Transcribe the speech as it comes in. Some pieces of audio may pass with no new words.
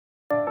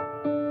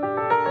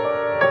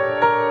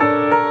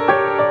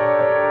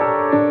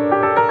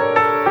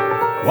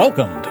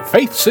Welcome to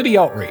Faith City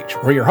Outreach,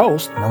 where your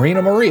host,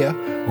 Maria,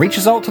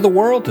 reaches out to the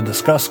world to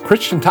discuss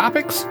Christian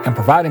topics and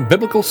providing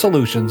biblical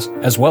solutions,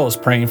 as well as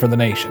praying for the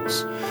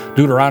nations.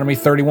 Deuteronomy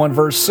 31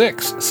 verse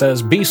 6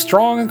 says, "Be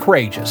strong and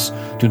courageous.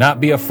 Do not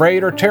be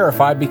afraid or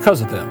terrified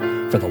because of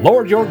them. For the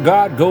Lord your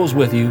God goes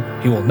with you.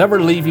 He will never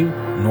leave you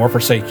nor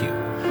forsake you."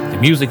 The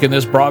music in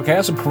this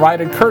broadcast is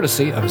provided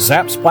courtesy of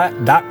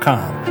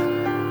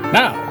Zapsplat.com.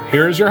 Now,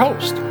 here is your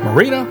host,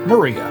 Maria.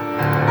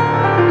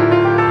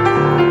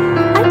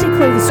 I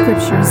declare the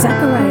scripture,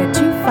 Zechariah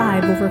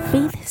 2:5, over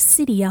Faith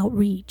City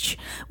Outreach,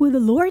 where the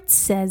Lord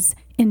says,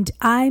 "And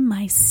I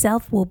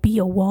myself will be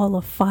a wall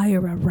of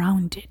fire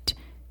around it,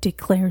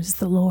 declares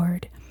the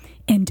Lord,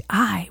 and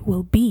I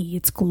will be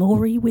its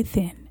glory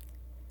within."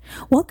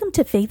 Welcome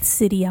to Faith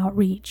City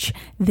Outreach.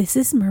 This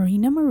is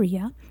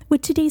Maria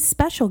with today's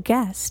special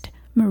guest,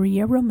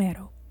 Maria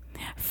Romero,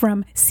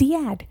 from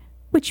CIAD,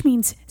 which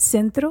means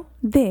Centro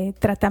de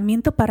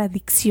Tratamiento para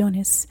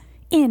Adicciones,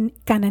 in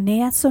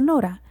Cananea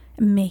Sonora,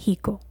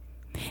 Mexico.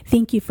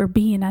 Thank you for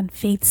being on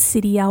Faith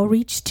City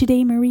Outreach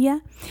today,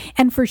 Maria,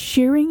 and for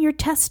sharing your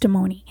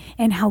testimony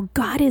and how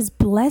God is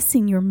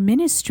blessing your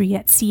ministry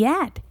at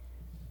CIAD.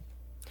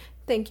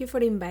 Thank you for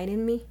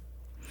inviting me.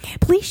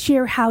 Please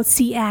share how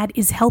CIAD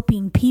is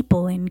helping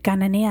people in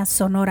Cananea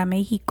Sonora,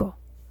 Mexico.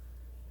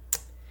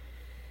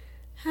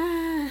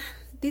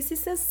 This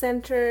is a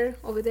center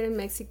over there in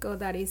Mexico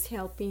that is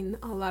helping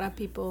a lot of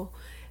people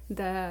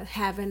that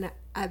have an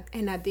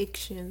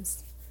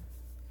addictions.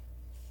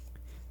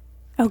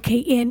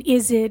 Okay, and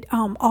is it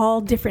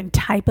all different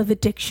type of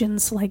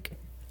addictions, like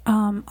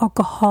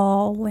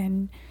alcohol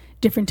and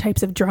different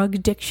types of drug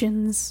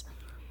addictions?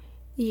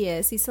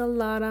 Yes, it's a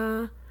lot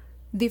of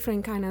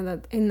different kind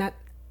of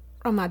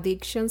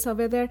addictions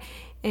over there,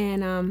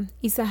 and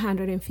it's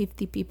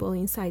 150 people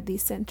inside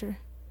this center.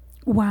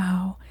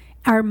 Wow.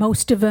 Are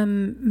most of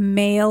them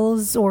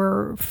males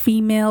or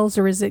females,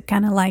 or is it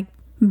kind of like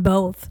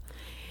both?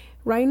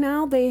 Right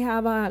now, they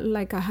have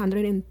like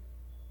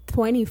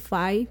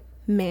 125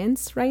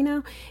 men's right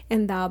now,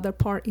 and the other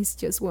part is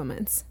just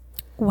women's.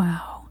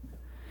 Wow.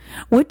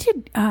 What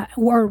did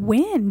or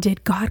when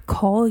did God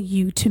call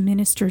you to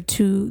minister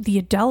to the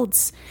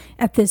adults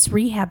at this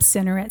rehab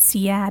center at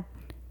CIAD?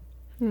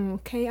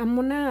 Okay, I'm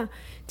gonna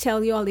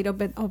tell you a little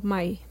bit of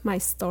my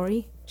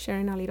story,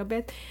 sharing a little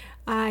bit.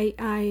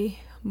 I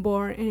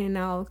born in an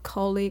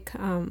alcoholic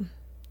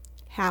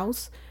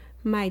house.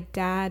 My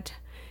dad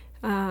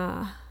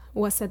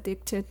was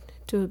addicted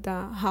to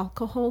the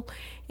alcohol,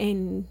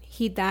 and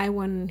he died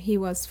when he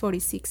was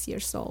 46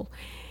 years old.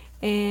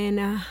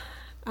 And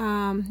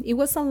it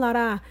was a lot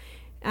of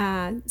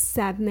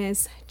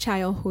sadness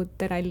childhood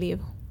that I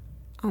lived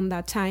on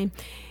that time.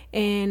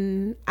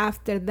 And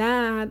after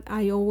that,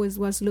 I always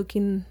was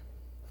looking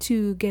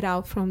to get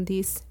out from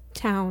this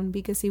town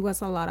because it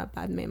was a lot of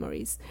bad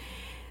memories.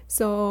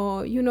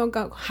 So you know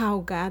how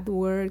God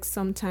works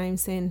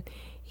sometimes, and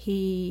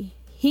He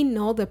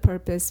know the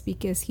purpose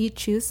because He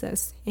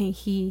chooses, and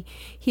He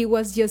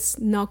was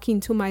just knocking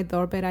to my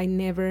door, but I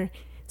never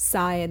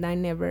saw it. I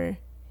never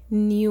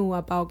knew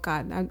about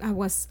God. I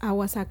was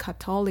a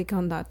Catholic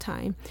on that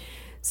time.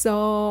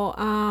 So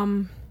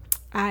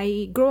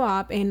I grew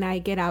up and I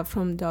get out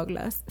from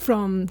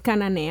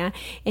Cananea,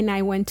 and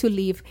I went to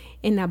live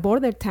in a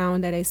border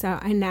town that is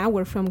an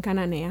hour from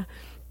Cananea.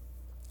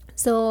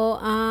 So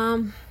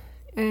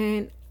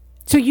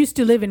So you used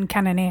to live in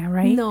Cananea,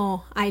 right?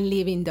 No, I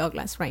live in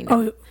Douglas right now.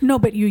 Oh, no,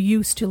 but you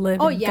used to live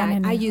in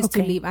Cananea. I used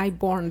to live. I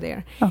born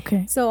there.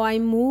 Okay. So I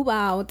moved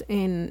out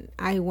and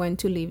I went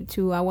to live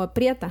to Agua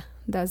Prieta.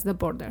 That's the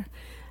border.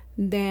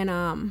 Then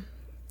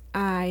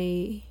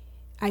I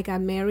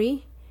got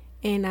married,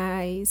 and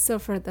I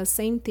suffered the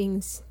same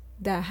things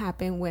that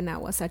happened when I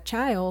was a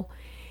child.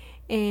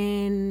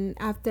 And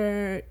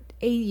after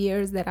 8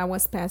 years that I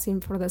was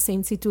passing for the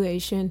same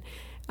situation,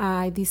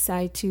 I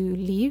decided to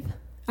leave.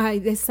 I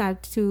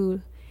decided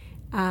to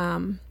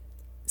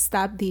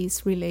stop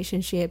this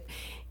relationship,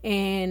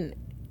 and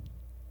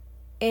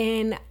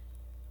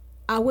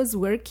I was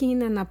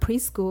working in a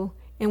preschool,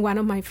 and one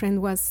of my friends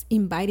was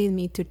inviting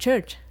me to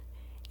church,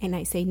 and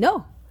I say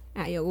no.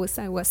 I was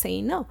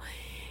saying no.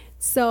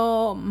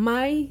 So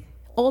my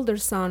older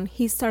son,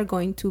 he started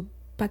going to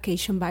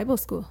Vacation Bible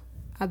School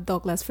at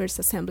Douglas First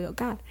Assembly of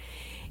God,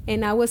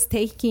 and I was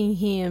taking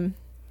him,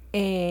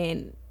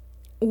 and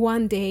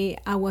one day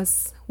I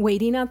was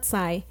waiting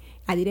outside.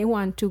 I didn't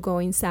want to go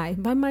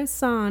inside, but my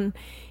son,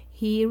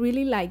 he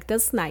really liked the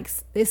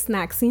snacks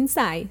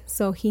inside,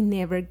 so he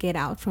never get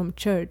out from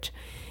church.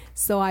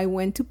 So I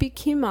went to pick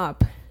him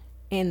up,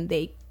 and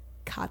they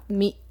caught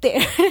me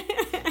there.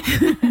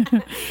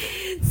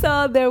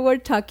 So they were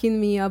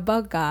talking me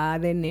about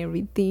God and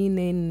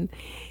everything,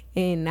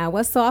 and I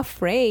was so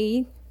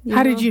afraid.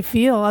 How did you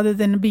feel other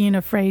than being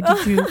afraid?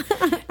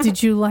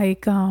 Did you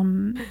like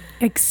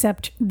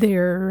accept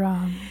their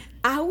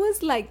I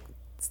was like,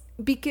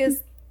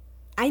 because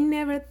I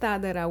never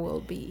thought that I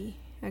will be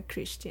a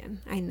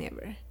Christian.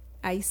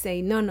 I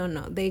say, no.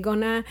 They're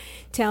gonna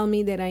tell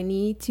me that I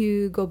need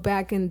to go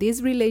back in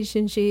this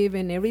relationship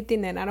and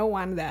everything, and I don't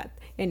want that.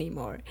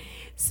 anymore.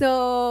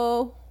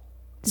 So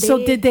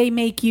did they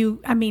make you,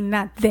 I mean,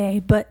 not they,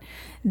 but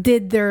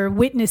did their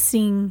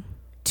witnessing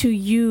to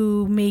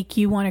you make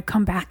you want to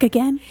come back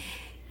again?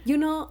 You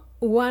know,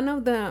 one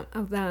of the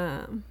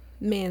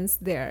men's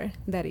there,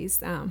 that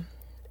is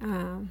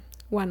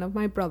one of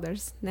my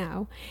brothers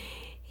now,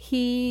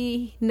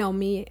 he know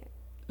me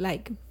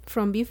like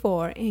from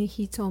before, and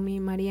he told me,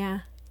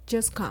 Maria,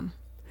 just come.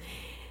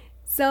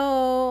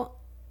 So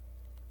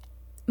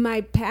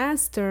my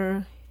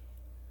pastor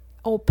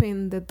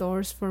opened the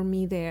doors for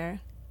me there.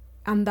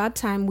 And that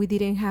time we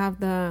didn't have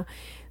the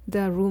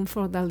room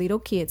for the little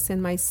kids,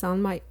 and my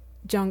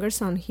younger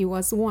son, he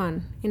was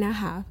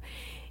 1.5,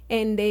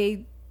 and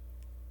they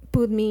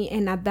put me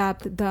and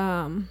adapt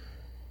the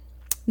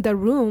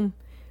room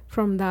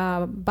from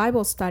the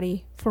Bible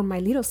study for my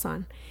little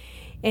son.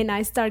 And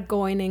I start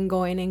going and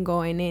going and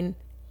going. And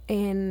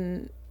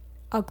in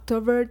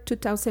October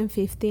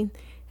 2015,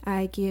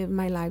 I gave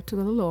my life to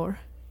the Lord,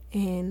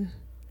 and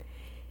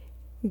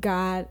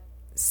God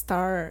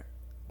started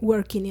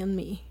working in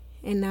me.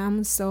 And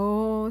I'm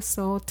so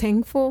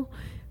thankful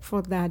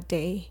for that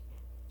day.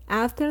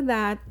 After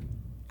that,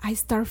 I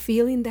start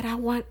feeling that I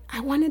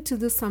wanted to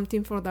do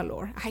something for the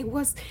Lord. I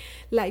was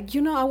like,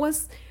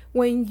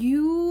 when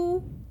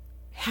you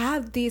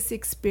have this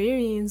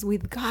experience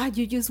with God,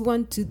 you just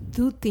want to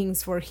do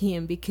things for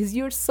Him because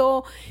you're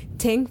so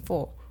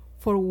thankful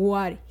for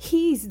what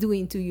He's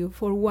doing to you,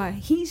 for what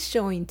He's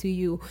showing to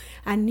you,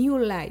 a new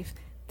life,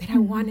 that I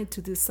wanted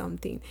to do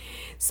something.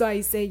 So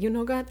I say,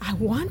 God, I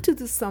want to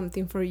do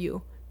something for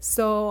you.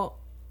 So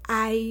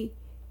I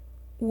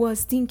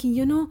was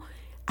thinking,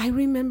 I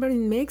remember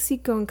in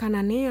Mexico, in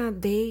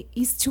Cananea,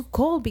 it's too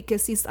cold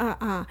because it's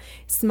a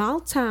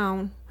small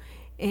town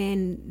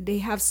and they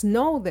have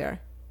snow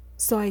there.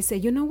 So I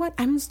said, you know what?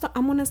 I'm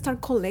going to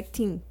start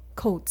collecting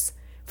coats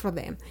for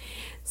them.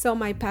 So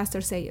my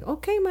pastor said,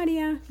 okay,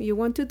 Maria, you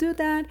want to do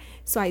that?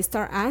 So I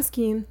start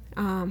asking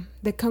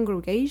the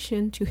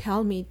congregation to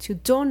help me to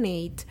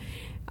donate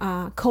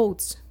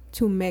coats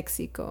to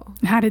Mexico.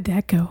 How did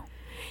that go?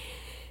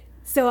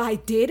 So I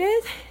did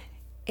it,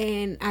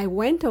 and I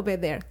went over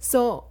there.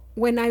 So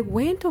when I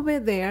went over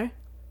there,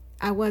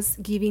 I was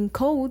giving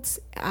coats.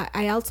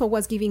 I also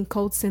was giving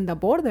coats in the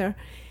border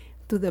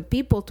to the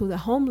people, to the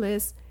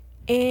homeless.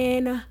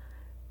 And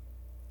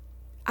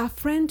a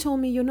friend told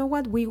me, you know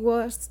what, we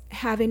was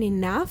having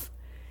enough.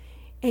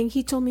 And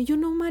he told me,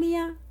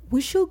 Maria,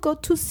 we should go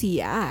to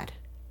CIAD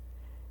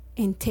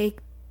and take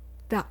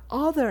the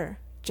other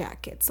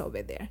jackets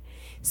over there.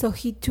 So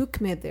he took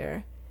me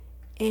there,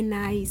 and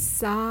I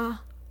saw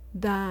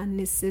the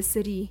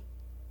necessity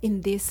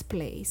in this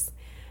place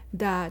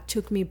that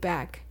took me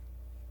back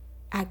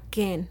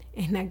again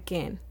and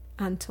again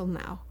until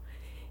now.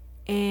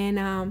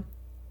 And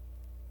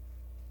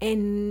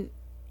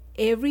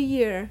every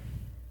year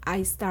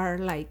I start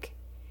like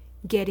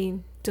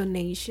getting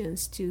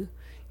donations to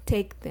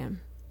take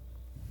them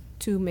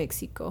to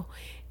Mexico.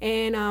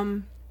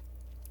 And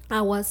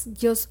I was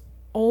just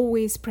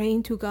always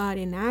praying to God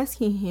and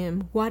asking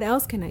Him, what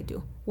else can I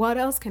do? What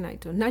else can I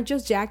do? Not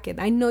just jacket.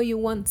 I know you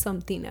want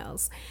something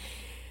else.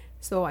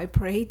 So I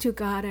pray to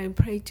God,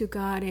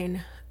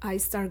 and I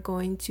start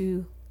going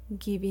to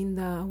giving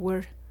the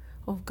word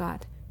of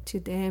God to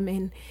them,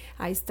 and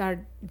I start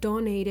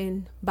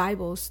donating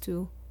Bibles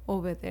to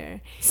over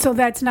there. So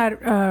that's not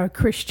a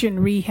Christian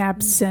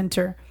rehab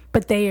center,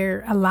 but they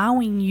are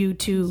allowing you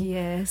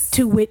to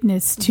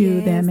witness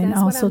to them, and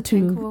also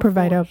to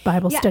provide a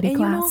Bible study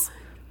class.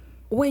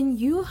 When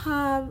you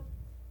have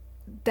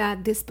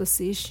that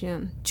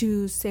disposition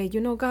to say,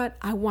 God,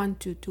 I want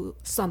to do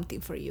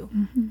something for you.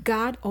 Mm-hmm.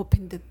 God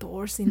opened the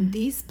doors in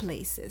these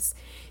places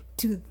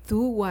to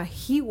do what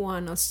He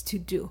wants us to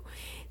do.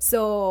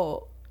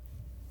 So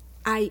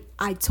I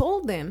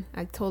told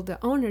the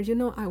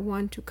owner, I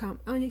want to come.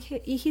 And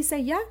he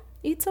said, yeah,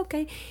 it's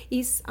okay.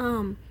 It's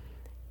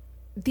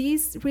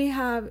this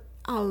rehab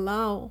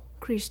allow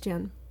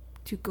Christian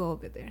to go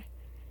over there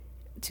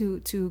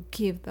to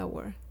give the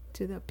word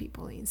to the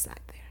people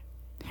inside there.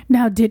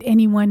 Now, did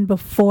anyone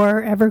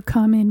before ever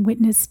come and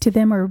witness to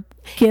them or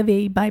give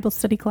a Bible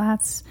study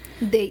class?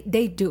 They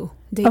do.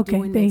 They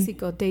do in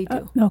Mexico. They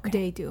do.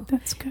 They do.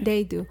 That's good.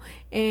 They do.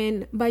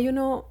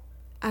 But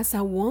as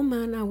a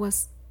woman,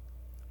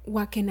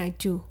 what can I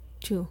do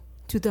to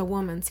the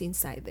women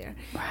inside there?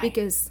 Right.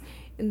 Because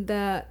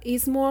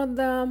it's more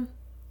the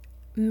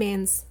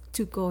men's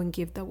to go and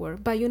give the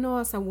word. But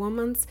as a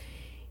woman,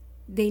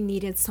 they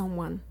needed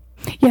someone.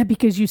 Yeah,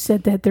 because you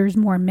said that there's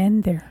more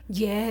men there.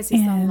 Yes,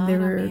 it's a lot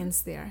of men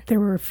there. There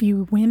were a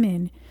few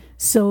women.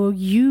 So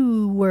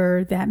you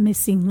were that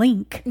missing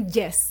link.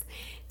 Yes.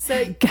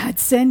 So God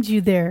sent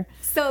you there.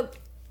 So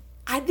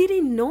I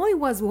didn't know it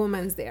was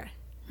women there.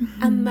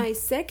 Mm-hmm. And my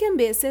second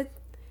visit,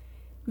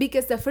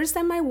 because the first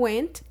time I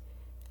went,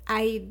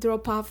 I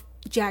dropped off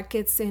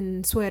jackets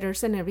and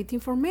sweaters and everything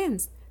for men.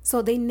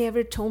 So they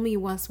never told me it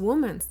was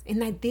women.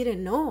 And I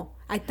didn't know.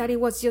 I thought it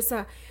was just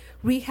a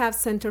rehab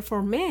center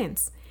for men.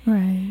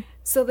 Right.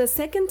 So the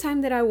second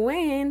time that I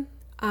went,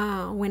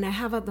 when I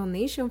have a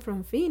donation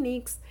from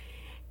Phoenix,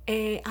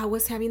 I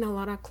was having a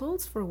lot of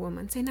clothes for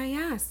women, and I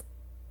asked,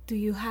 do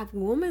you have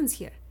women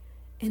here?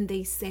 And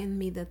they sent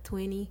me the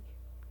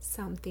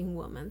 20-something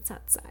women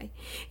outside.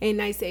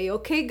 And I say,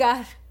 okay,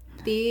 God,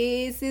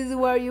 this is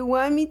where you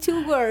want me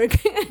to work.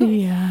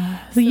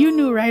 Yeah. So you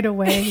knew right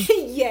away.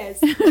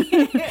 Yes.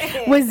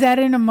 Was that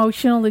an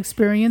emotional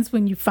experience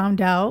when you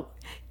found out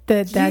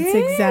that that's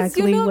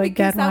exactly what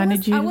God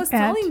wanted you I was at?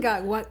 telling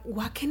God,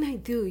 what can I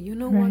do? You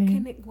know,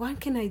 Right. what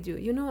can I do?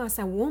 You know, as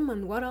a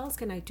woman, what else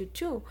can I do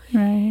too?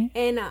 Right.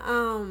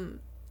 And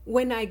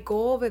when I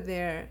go over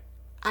there,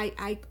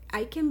 I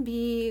can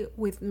be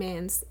with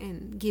men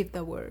and give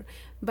the word,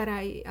 but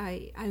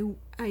I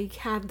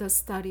have the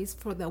studies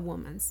for the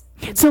women's.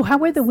 So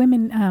how are the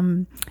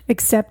women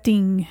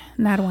accepting,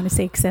 and I don't want to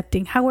say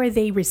accepting, how are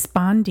they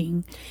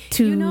responding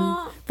to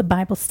the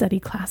Bible study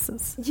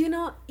classes? You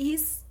know,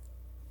 it's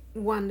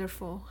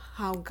wonderful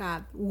how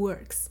God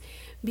works,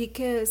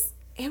 because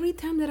every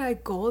time that I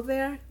go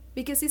there,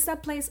 because it's a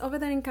place over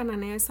there in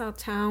Cananea, it's a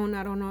town,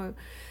 I don't know,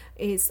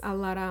 it's a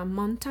lot of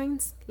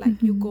mountains,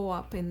 like you go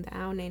up and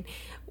down, and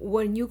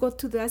when you go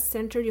to that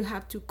center, you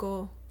have to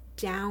go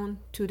down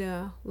to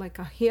the, like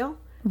a hill,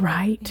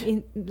 Right.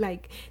 in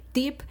like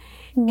deep.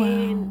 Wow.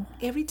 And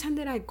every time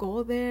that I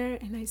go there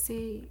and I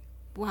say,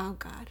 wow,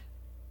 God,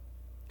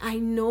 I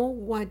know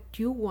what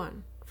you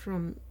want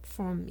from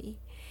me.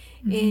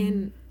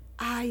 And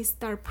I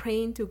start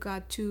praying to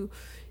God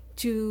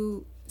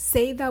to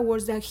say the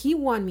words that he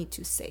want me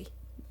to say,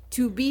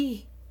 to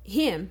be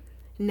him,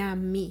 not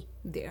me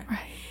there. Right.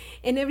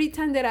 And every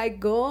time that I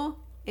go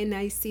and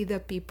I see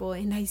the people,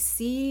 and I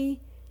see,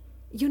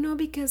 you know,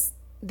 because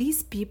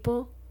these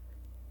people,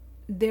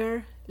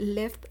 they're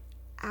left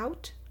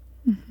out.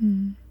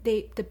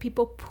 The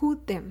people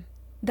put them,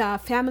 the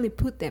family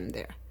put them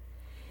there.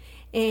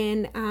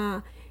 And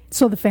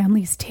So the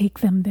families take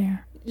them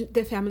there.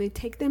 the family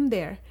take them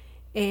there,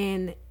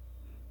 and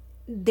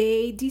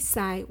they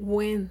decide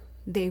when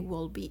they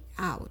will be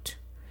out.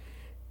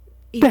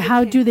 But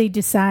how do they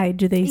decide?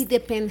 Do they? It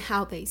depends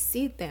how they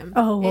see them.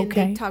 Oh, And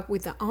okay. they talk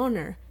with the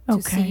owner to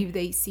Okay. see if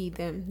they see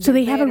them. So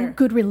they have a better.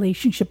 good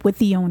relationship with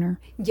the owner,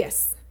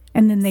 Yes.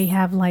 and then they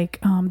have like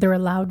they're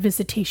allowed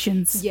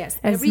visitations. Yes,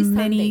 as every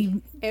many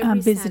Sunday.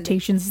 Every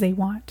visitations they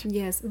want.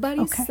 Yes, but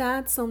it's Okay.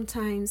 sad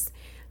sometimes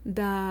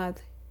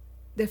that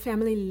the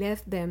family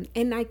left them,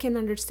 and I can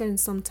understand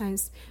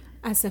sometimes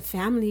as a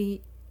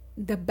family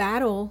the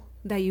battle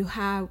that you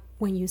have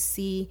when you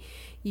see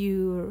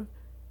your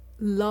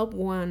loved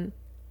one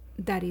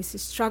that is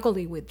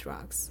struggling with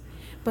drugs.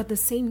 But at the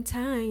same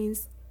time,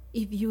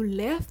 if you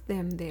left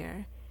them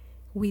there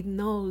with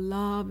no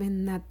love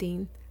and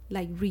nothing,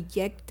 like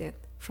rejected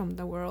from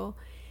the world,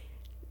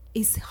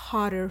 it's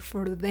harder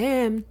for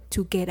them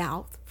to get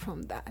out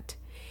from that.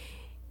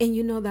 And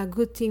you know, the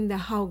good thing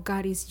that how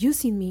God is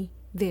using me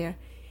there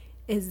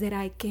is that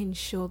I can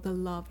show the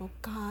love of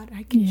God.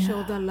 I can show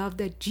Yeah. the love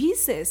that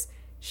Jesus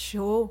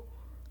showed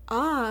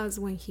us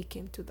when he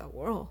came to the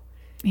world.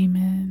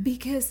 Amen.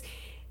 Because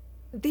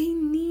they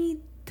need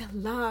the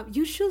love.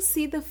 You should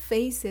see the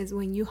faces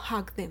when you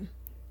hug them.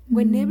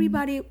 When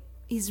everybody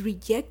is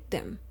reject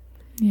them.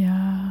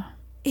 Yeah.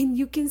 And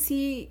you can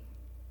see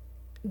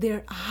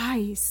their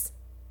eyes.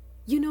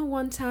 You know,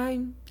 one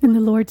time, And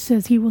the Lord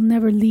says he will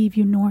never leave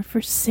you nor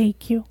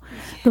forsake you.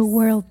 The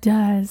world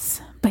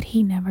does, but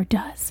he never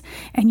does.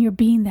 And you're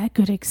being that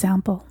good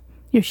example.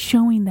 You're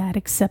showing that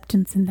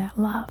acceptance and that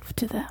love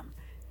to them.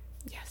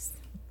 yes.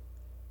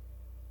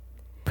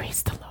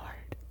 Praise the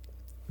Lord.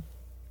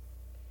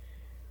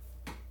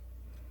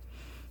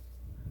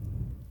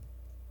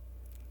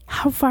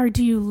 How far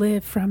do you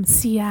live from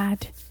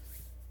CIAD?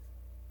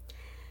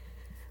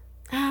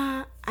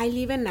 I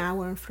live an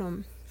hour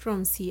from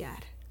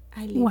CIAD.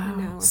 I live an Wow.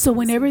 hour So from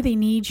whenever CIAD. they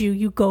need you,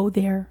 you go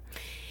there.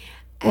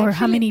 Or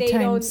how Actually, many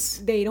times?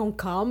 They don't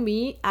call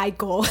me. I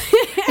go.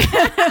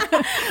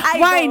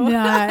 Why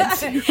not?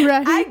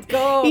 Right? I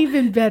go.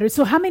 Even better.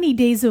 So how many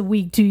days a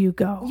week do you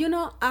go? You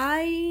know,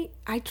 I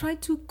try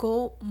to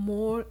go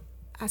more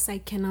as I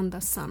can on the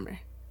summer.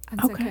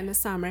 Okay. In the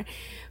summer.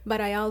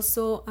 But I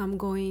also am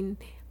going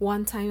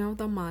one time of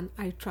the month.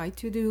 I try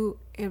to do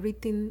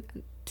everything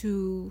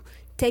to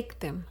take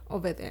them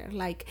over there.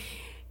 Like,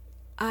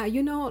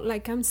 you know,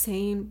 like I was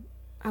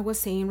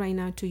saying right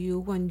now to you,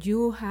 when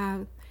you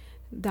have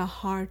the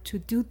heart to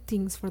do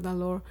things for the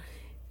Lord,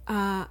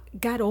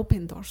 God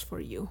opened doors for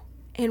you.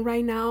 And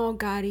right now,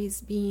 God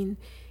is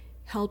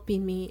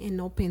helping me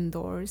and open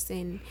doors,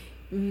 and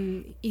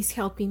is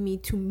helping me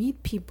to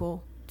meet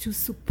people to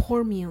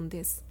support me on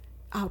this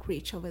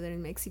outreach over there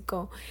in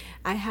Mexico.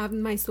 I have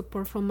my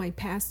support from my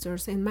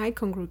pastors and my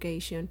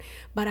congregation,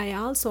 but I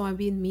also have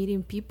been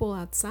meeting people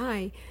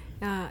outside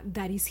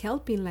that is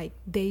helping, like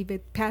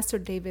Pastor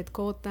David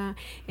Cota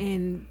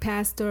and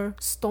Pastor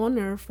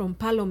Stoner from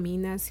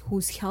Palominas,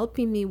 who's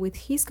helping me with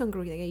his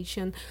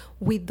congregation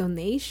with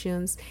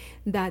donations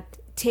that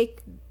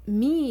take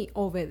me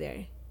over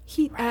there.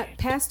 Right.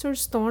 Pastor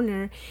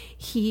Stoner,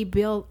 he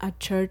built a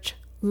church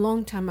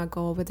long time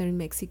ago over there in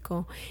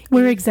Mexico.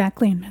 Where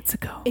exactly in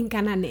Mexico? In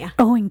Cananea.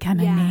 Oh, in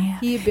Cananea. Yeah,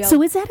 he built.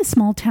 So is that a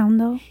small town,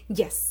 though?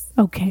 Yes.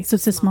 Okay, so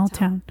it's a small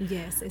town.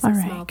 Yes, it's all a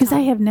right. small Because I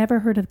town. have never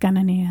heard of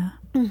Cananea.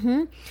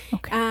 Mm-hmm.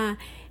 Okay.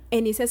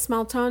 And it's a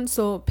small town,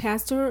 so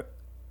Pastor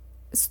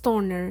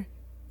Stoner,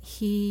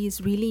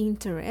 he's really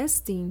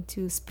interesting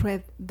to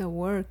spread the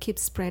word, keep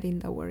spreading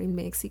the word in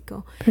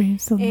Mexico.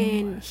 Praise the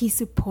And Lord. he's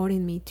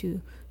supporting me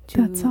to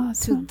That's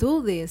awesome. to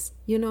do this.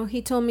 You know,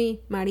 he told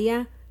me,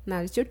 Maria, now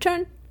it's your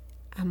turn.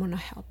 I'm gonna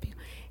help you,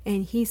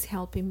 and he's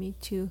helping me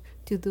to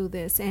do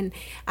this. And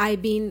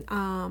I've been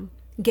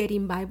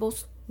getting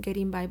Bibles,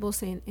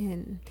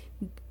 and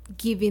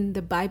giving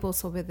the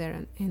Bibles over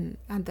there, and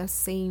at the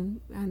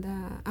same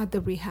at the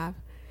rehab.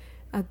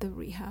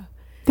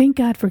 Thank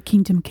God for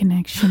Kingdom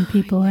Connection,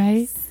 people,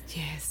 right?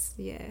 Yes.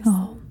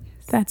 Oh,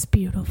 that's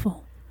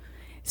beautiful.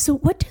 So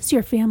what does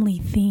your family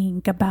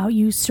think about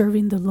you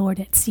serving the Lord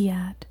at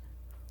CIAD?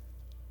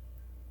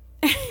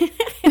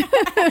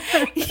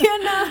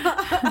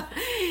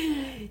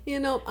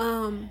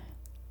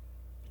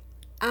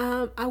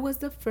 I was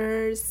the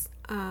first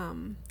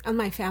and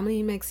my family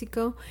in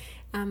Mexico.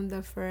 I'm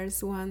the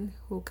first one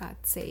who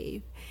got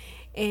saved,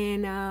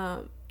 and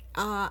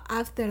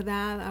after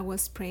that I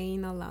was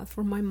praying a lot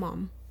for my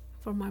mom,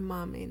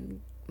 and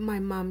my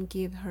mom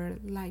gave her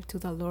life to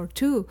the Lord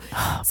too.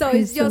 So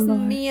it's just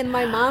me and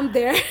my mom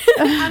there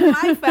and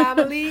my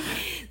family.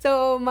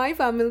 So my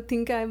family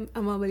think I'm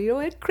a little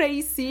bit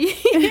crazy.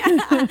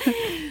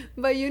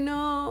 But we're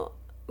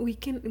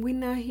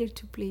not here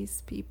to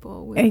please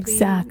people. We're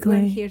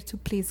here to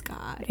please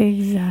God.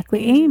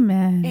 Exactly.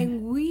 Amen.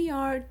 And we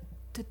are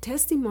the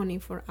testimony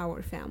for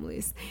our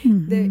families.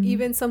 Mm-hmm.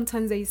 Even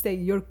sometimes they say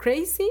you're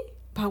crazy,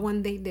 but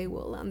one day they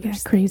will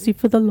understand. Yeah, crazy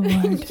for the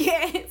Lord.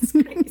 Yes,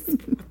 crazy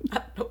for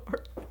the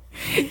Lord.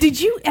 Did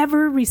you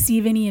ever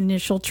receive any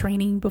initial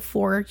training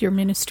before your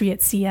ministry at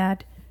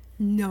CIAD?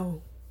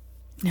 No.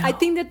 I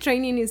think the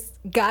training is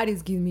God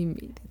is giving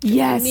me.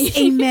 Yes,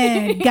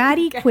 amen. God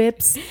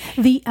equips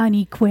the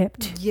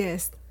unequipped.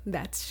 Yes,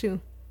 that's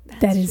true.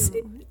 That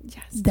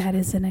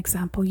is an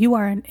example. You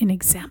are an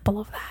example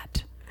of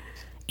that.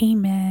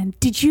 Amen.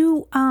 Did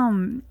you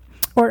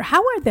or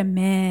how are the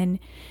men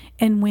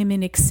and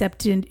women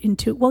accepted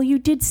into? Well, you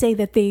did say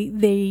that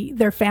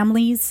their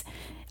families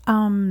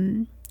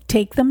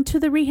take them to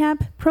the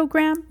rehab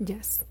program.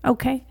 Yes.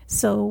 Okay,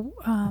 so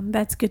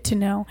that's good to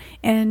know.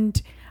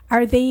 And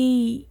are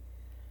they,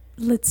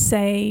 let's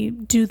say,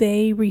 do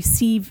they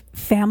receive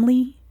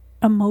family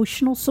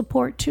emotional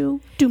support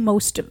too? Do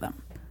most of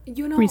them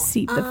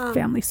receive the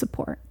family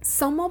support?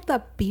 Some of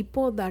the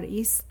people that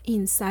is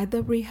inside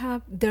the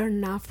rehab, they're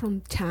not from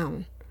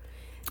town.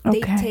 Okay.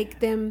 They take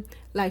them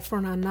like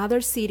from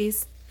another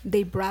cities.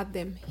 They brought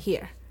them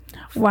here.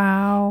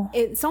 Wow.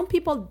 And some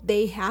people,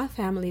 they have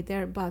family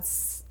there, but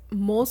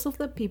most of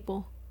the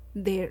people,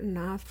 they're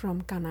not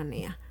from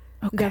Cananea.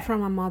 Okay. They're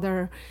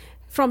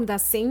from the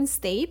same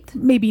state.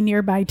 Maybe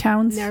nearby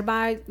towns?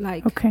 Nearby,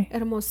 like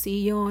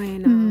Hermosillo,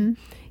 and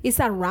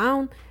it's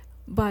around,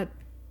 but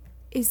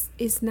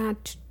it's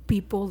not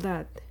people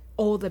that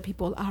all the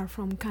people are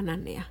from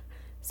Cananea.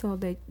 So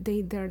they're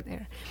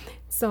there.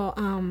 So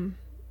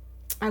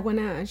I want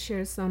to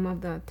share some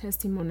of the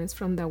testimonies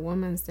from the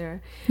women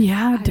there.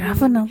 Yeah,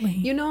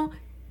 definitely.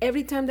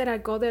 Every time that I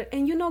go there,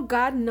 and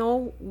God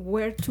know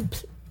where to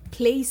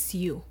place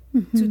you,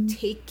 to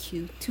take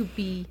you, to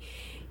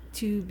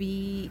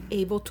be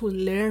able to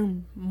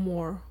learn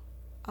more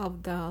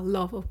of the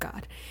love of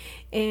God.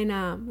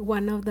 And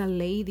one of the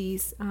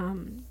ladies,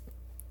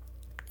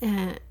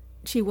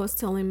 she was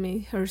telling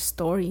me her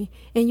story.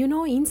 And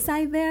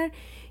inside there,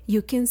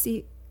 you can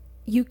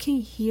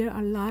hear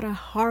a lot of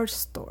hard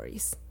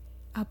stories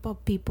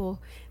about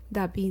people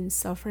that been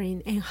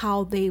suffering and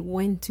how they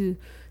went to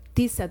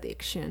this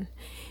addiction.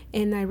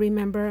 And I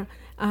remember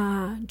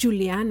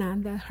Juliana,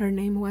 that her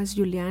name was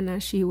Juliana.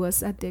 She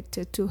was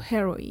addicted to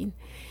heroin.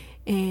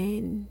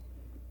 And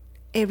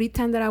every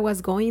time that I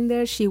was going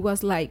there, she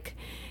was like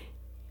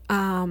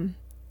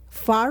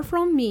far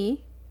from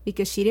me,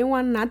 because she didn't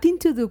want nothing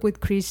to do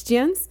with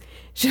Christians.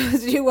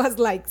 She was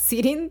like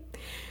sitting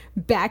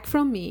back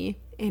from me,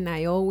 and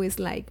I always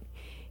like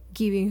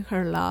giving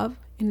her love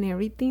and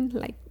everything.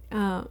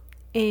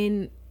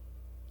 And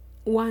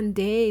one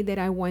day that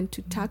I went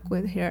to talk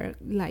with her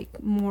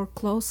like more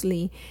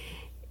closely,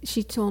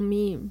 she told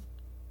me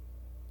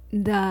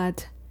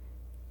that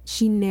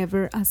she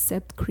never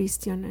accept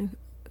Christian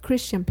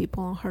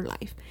people in her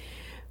life.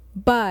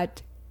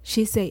 But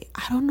she say,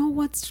 I don't know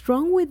what's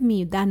wrong with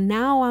me that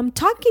now I'm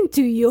talking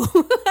to you.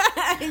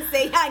 I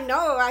say, I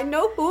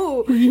know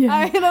who.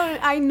 Yeah.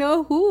 I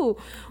know who.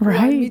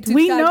 Right.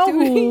 We know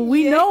who.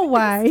 We know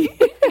why.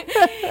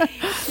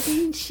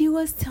 And she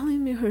was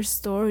telling me her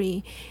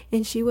story.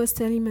 And she was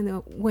telling me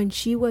that when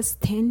she was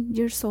 10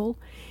 years old,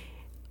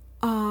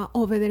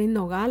 over there in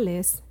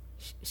Nogales,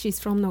 she's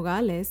from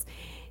Nogales,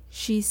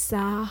 she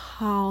saw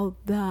how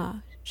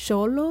the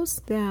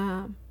cholos,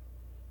 the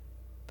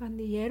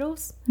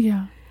pandilleros,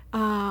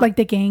 like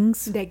the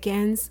gangs,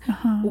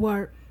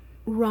 were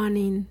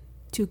running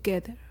to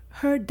get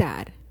her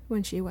dad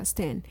when she was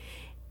 10,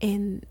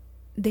 and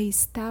they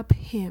stopped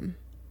him.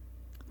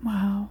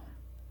 Wow.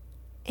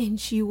 And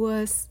she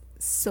was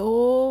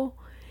so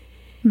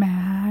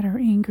mad or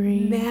angry.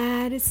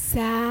 Mad,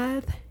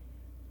 sad.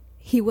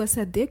 He was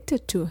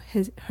addicted to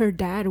her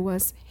dad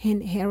was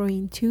in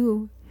heroin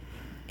too,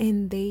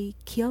 and they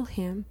killed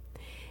him.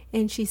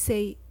 And she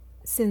say,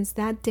 since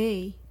that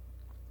day,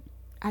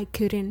 I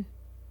couldn't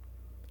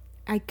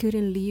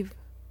live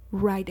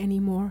right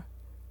anymore.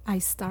 I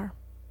start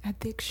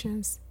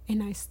addictions,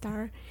 and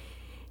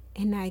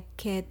I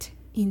get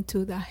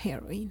into the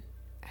heroin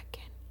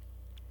again.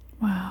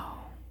 Wow.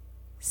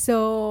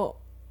 So,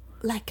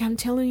 like I'm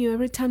telling you,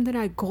 every time that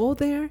I go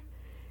there,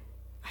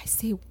 I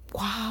say,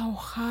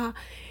 wow,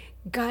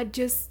 God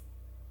just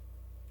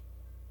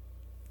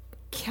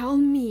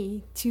called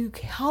me to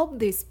help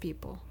these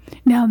people.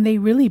 Now, they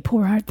really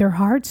pour out their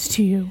hearts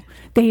to you.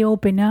 They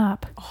open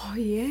up. Oh,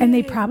 yeah. And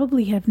they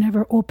probably have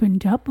never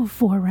opened up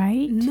before,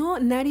 right? No,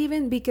 not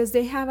even, because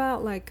they have a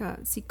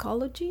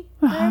psychology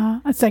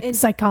there. A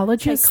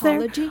psychologist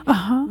there?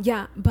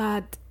 Yeah,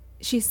 but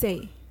she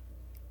say,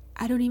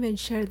 I don't even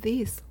share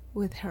this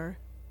with her.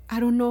 I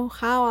don't know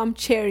how I'm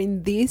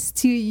sharing this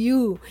to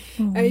you.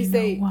 I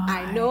say, why.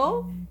 I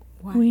know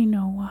why. We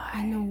know why.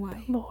 I know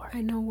why. Lord.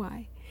 I know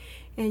why.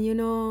 And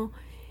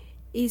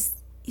it's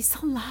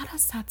a lot of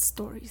sad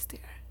stories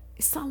there.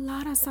 It's a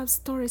lot of sad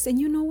stories. And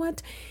you know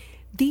what?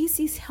 This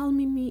is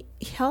helping me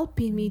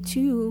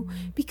too,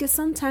 because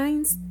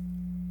sometimes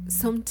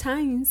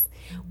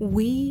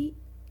we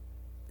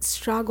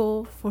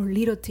struggle for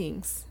little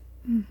things.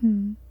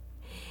 Mm-hmm.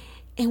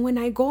 And when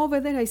I go over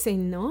there, I say,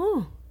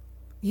 no,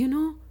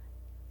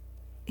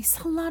 it's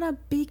a lot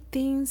of big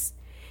things.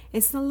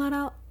 It's a lot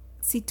of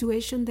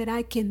situation that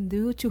I can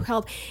do to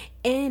help.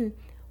 And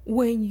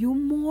when you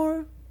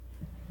more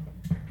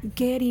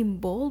get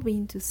involved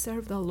in to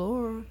serve the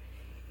Lord,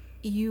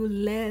 you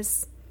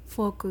less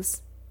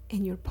focus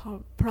in your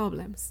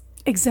problems.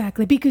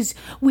 Exactly, because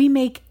we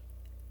make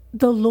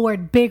the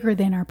Lord bigger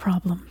than our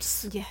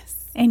problems. Yes.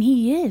 And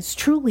he is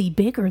truly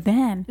bigger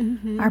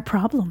than our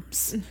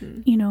problems.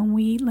 Mm-hmm.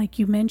 We, like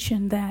you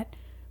mentioned, that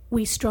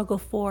we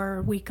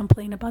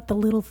complain about the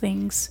little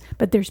things,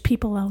 but there's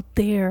people out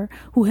there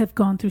who have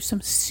gone through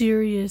some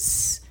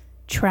serious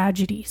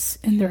tragedies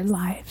in their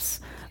lives.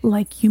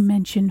 Like you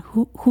mentioned,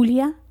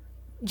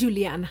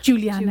 Juliana.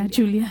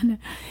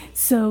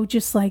 So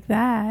just like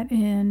that.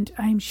 And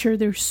I'm sure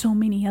there's so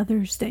many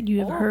others that you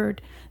have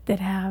heard that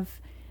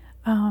have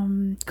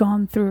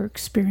gone through or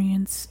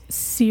experienced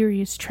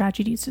serious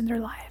tragedies in their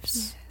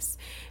lives. Yes.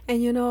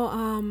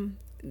 And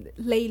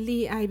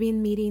lately I've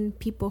been meeting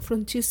people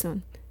from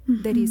Tucson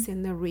that is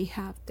in the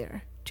rehab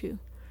there too.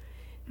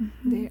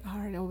 They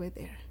are over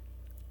there.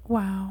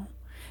 Wow.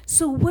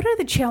 So what are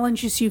the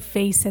challenges you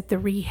face at the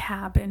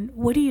rehab, and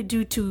what do you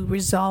do to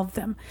resolve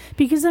them?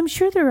 Because I'm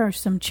sure there are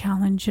some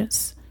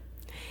challenges.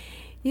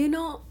 When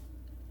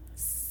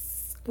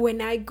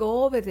I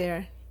go over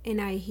there and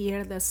I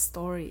hear the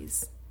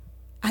stories,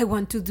 I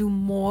want to do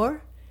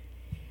more.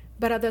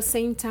 But at the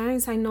same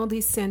time, I know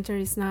this center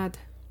is not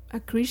a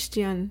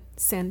Christian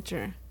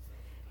center.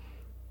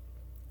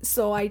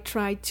 So I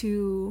try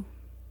to,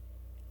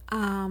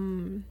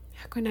 I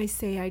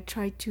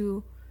try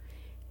to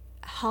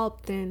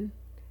help them,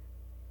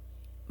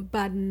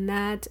 but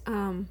not,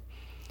 I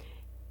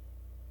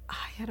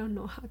don't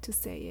know how to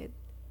say it,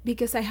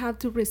 because I have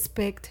to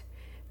respect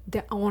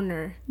the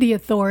owner. The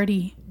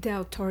authority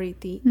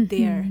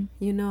there,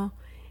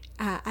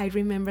 I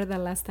remember the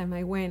last time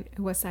I went, it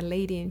was a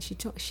lady, and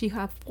she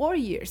had 4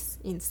 years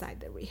inside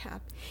the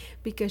rehab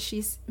because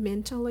she's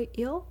mentally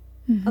ill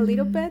a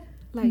little bit,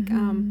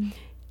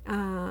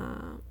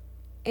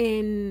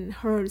 and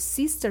her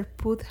sister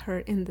put her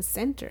in the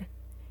center,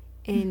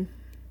 and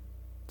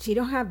she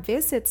don't have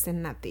visits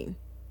and nothing.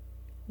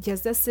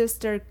 Just the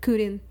sister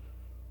couldn't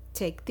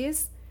take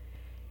this,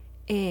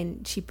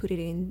 and she put it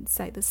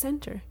inside the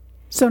center.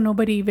 So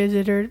nobody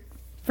visited her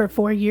for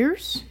 4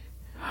 years?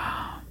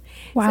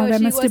 Wow, so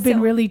that must have been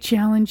really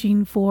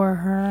challenging for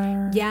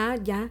her.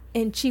 Yeah.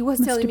 And she was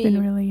telling me, must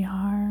have been really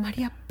hard.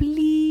 Maria,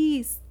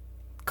 please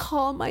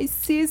call my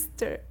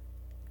sister.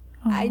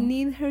 I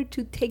need her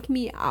to take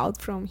me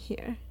out from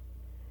here.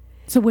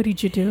 So what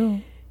did you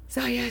do?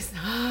 So yes,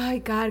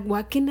 God,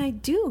 what can I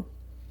do?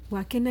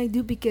 What can I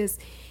do? Because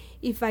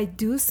if I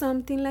do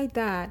something like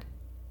that,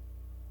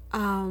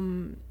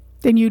 then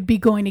you'd be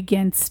going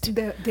against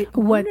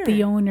what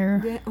the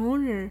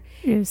owner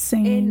is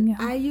saying.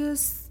 And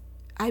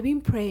I've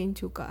been praying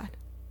to God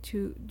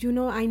to,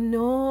 I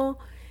know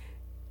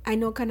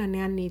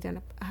Cananea needs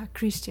a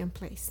Christian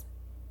place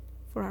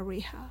for a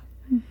rehab.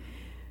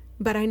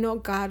 But I know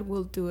God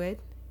will do it,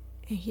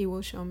 and he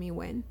will show me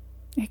when.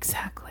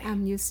 Exactly.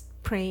 I'm just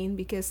praying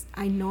because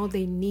I know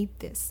they need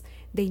this.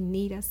 They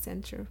need a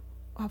center,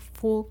 a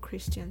full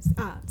Christian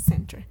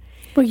center.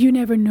 But you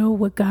never know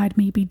what God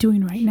may be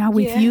doing right now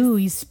with you.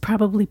 He's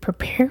probably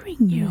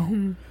preparing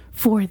you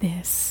for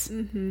this.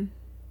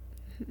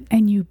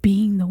 and you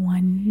being the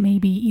one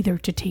maybe either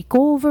to take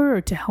over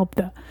or to help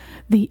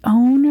the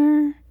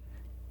owner.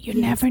 You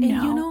never know.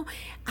 And you know,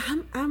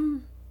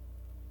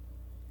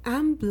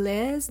 I'm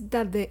blessed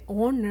that the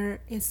owner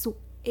is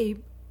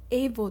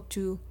able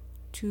to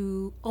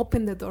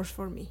open the doors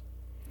for me.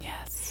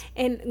 Yes.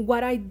 And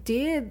what I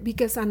did,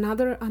 because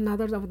another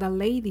of the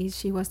ladies,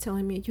 she was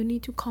telling me, you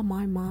need to call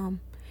my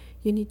mom.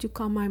 You need to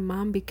call my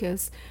mom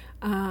because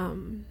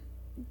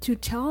to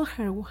tell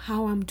her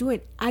how I'm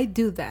doing. I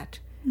do that.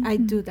 I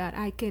do that.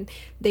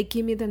 They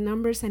give me the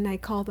numbers and I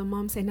call the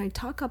moms and I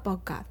talk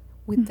about God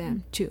with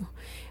them too.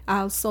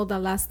 Also, the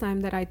last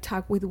time that I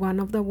talked with one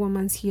of the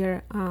women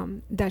here,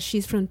 that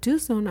she's from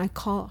Tucson, I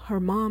called her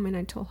mom and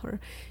I told her,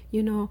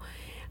 you know,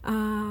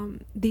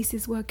 this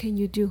is what can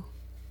you do.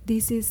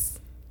 This is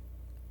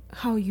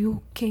how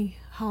you can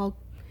help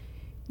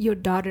your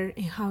daughter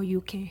and how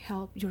you can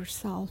help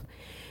yourself.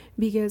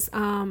 Because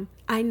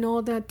I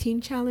know the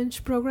Teen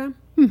Challenge program.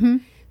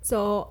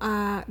 So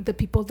the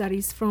people that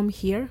is from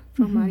here,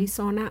 from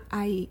Arizona,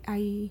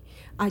 I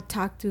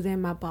talk to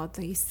them about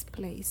this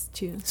place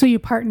too. So you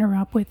partner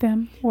up with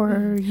them,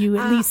 or you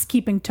at least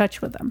keep in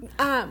touch with them?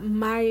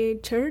 My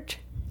church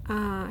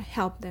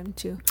help them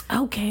too.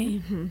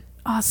 Okay.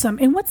 Awesome.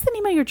 And what's the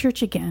name of your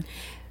church again?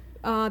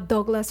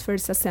 Douglas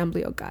First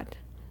Assembly of God.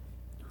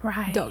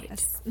 Right.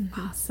 Douglas.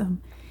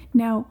 Awesome.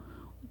 Now,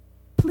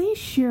 please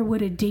share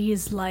what a day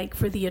is like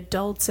for the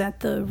adults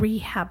at the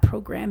rehab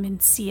program in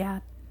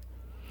CIAD.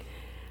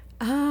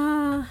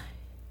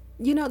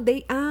 You know,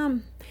 they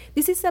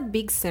this is a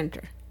big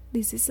center.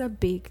 This is a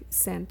big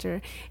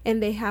center,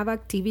 and they have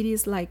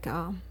activities like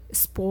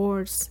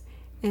sports,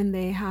 and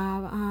they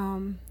have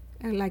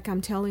like I'm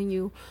telling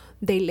you,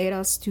 they let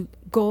us to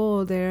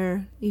go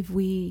there if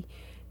we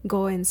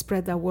go and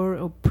spread the word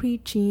of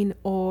preaching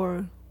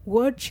or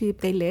worship.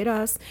 They let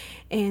us,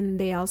 and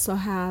they also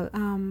have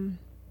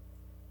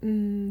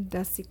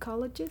the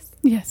psychologists.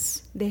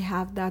 Yes. They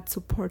have that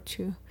support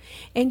too.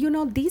 And you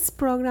know, this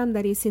program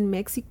that is in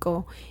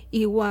Mexico,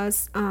 it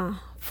was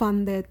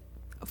funded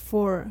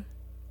for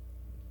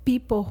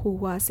people who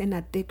was in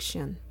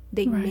addiction.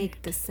 They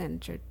make the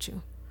center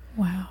too.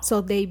 Wow. So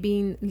they've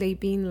been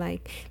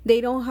like, they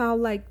don't have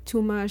like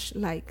too much,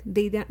 like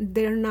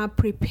they're not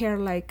prepared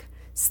like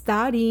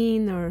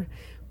studying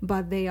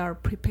but they are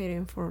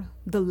preparing for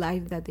the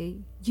life that they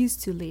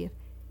used to live,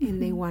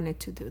 and they wanted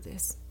to do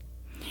this.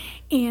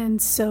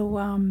 And so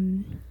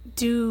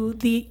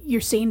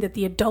you're saying that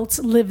the adults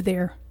live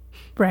there,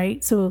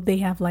 right? So they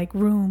have like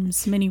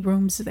many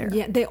rooms there.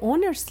 Yeah, the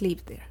owners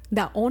live there.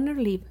 The owner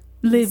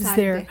lives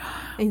there.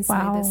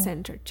 Inside the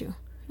center too.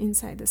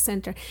 Inside the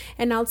center.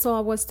 And also I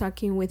was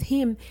talking with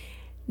him.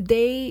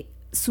 They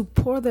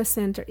support the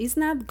center. It's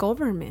not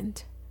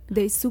government.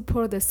 They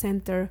support the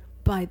center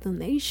by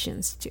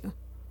donations too.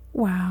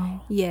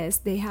 Wow. Yes,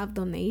 they have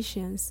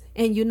donations.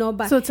 And you know,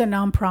 but so it's a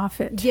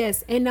nonprofit.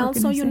 Yes, and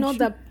also you know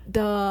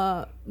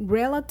the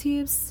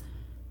relatives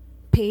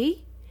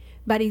pay,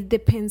 but it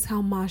depends how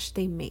much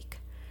they make.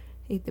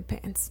 It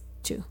depends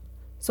too.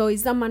 So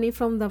it's the money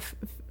from the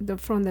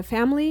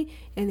family,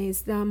 and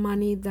it's the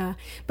money but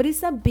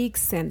it's a big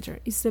center.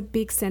 It's a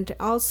big center.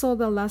 Also,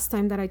 the last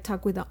time that I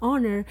talked with the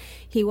owner,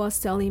 he was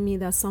telling me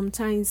that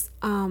sometimes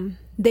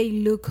they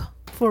look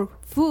for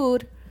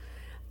food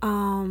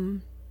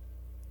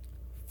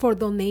for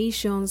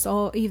donations,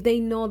 or if they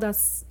know that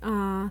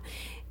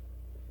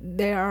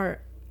there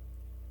are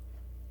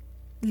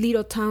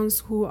little towns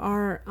who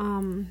are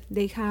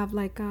they have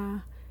like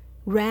a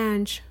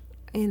ranch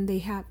and they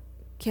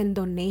can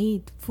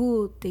donate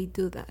food, they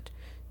do that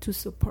to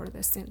support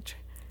the center.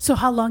 So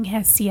how long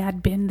has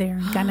CIAD been there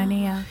in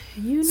Cananea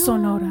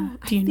Sonora?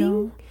 Do you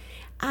know?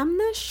 I'm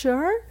not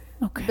sure,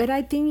 but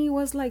I think it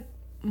was like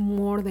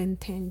more than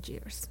 10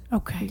 years.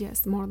 Okay.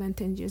 Yes, more than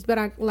 10 years. But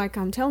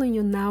I'm telling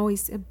you, now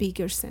it's a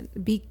bigger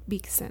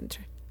big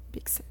center.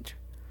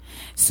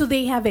 So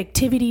they have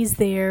activities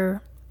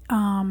there,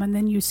 and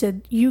then you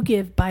said you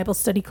give Bible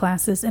study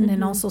classes, and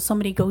then also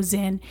somebody goes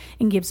in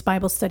and gives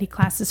Bible study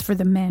classes for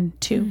the men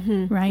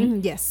too, right?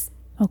 Yes.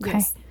 Okay.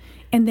 Yes.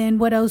 And then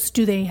what else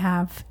do they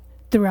have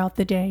throughout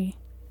the day?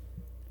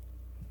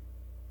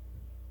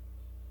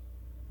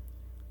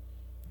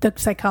 The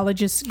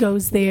psychologist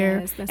goes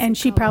there, and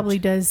she probably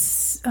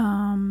does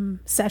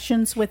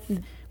sessions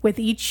with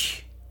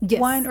each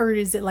one, or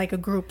is it like a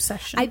group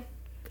session?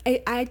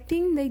 I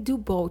think they do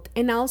both,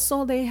 and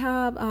also they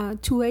have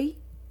 2A,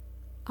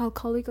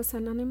 Alcoholics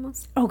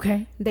Anonymous.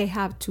 Okay, they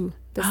have the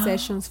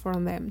sessions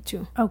from them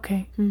too.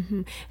 Okay.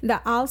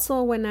 That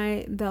also, when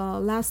the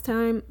last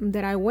time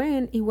that I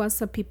went, it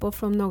was people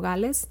from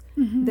Nogales.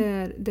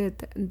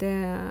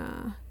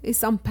 It's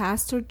some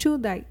pastor too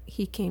that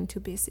he came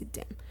to visit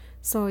them.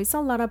 So it's a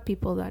lot of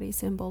people that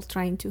is involved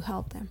trying to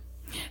help them.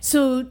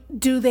 So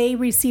do they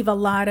receive a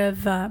lot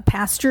of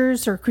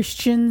pastors or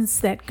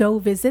Christians that go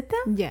visit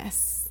them?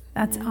 Yes.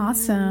 That's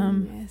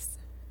awesome. Yes.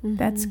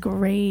 That's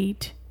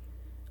great.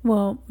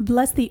 Well,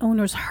 bless the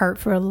owner's heart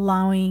for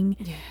allowing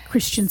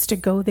Christians to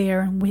go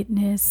there and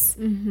witness.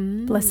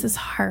 Bless his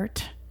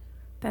heart.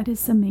 That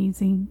is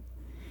amazing.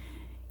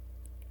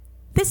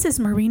 This is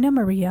Marina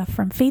Maria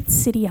from Faith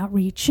City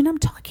Outreach, and I'm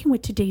talking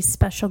with today's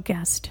special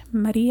guest,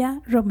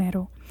 Maria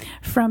Romero,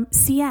 from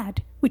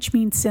CIAD, which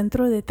means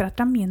Centro de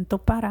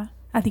Tratamiento para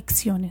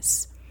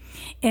Adicciones.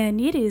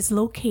 And it is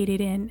located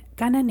in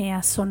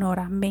Cananea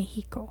Sonora,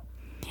 Mexico.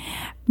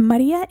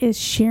 Maria is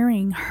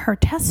sharing her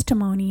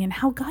testimony and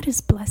how God is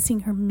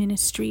blessing her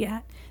ministry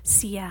at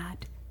CIAD.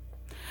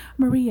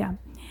 Maria,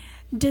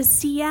 does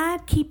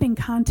CIAD keep in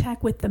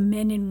contact with the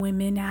men and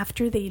women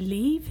after they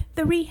leave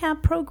the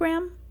rehab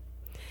program?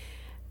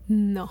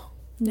 No.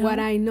 What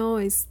I know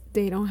is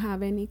they don't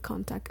have any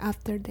contact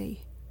after they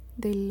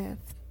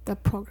left the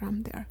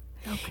program there.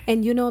 Okay.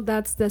 And you know,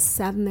 that's the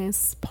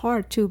sadness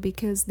part too,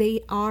 because they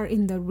are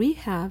in the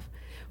rehab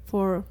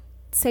for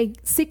say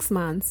 6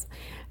 months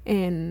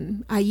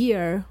and a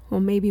year or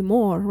maybe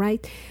more,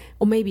 right?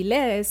 Or maybe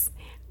less.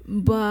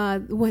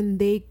 But when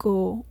they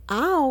go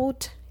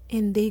out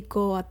and they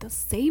go at the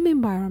same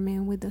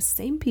environment with the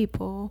same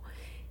people,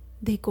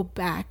 they go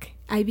back.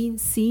 I've been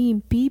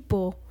seeing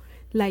people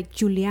like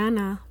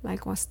Juliana,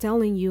 like I was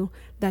telling you,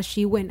 that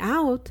she went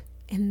out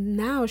and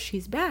now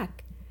she's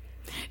back.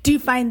 Do you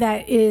find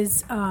that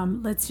is,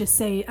 let's just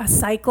say, a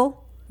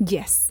cycle?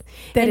 Yes.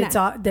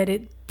 That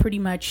it pretty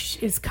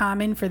much is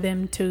common for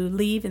them to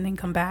leave and then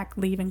come back,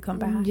 leave and come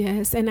back?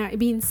 Yes, and I've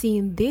been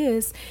seeing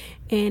this,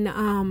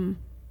 and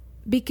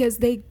because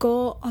they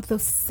go at the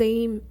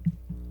same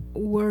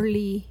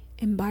worldly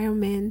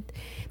environment,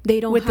 they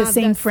don't with have the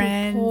same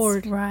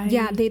support. friends, right?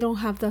 Yeah, they don't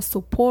have the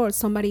support,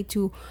 somebody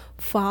to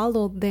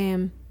follow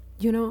them,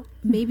 you know,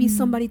 maybe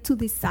somebody to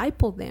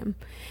disciple them.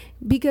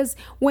 Because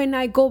when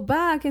I go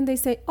back and they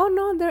say, oh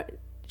no,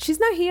 she's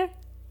not here,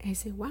 I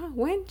say, wow,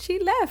 when she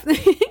left.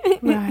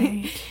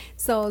 Right.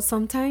 So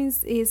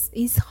sometimes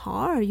it's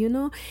hard, you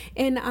know.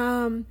 And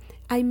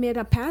I met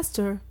a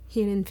pastor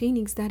here in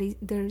Phoenix that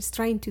is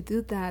trying to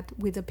do that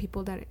with the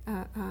people that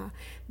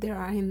they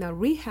are in the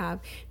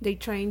rehab. They're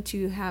trying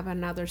to have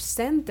another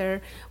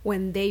center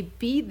when they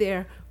be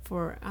there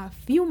for a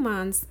few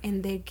months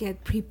and they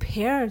get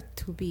prepared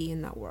to be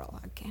in the world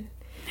again.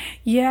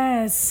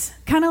 Yes,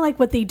 kind of like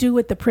what they do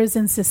with the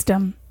prison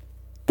system.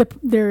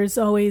 There's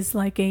always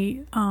like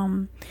I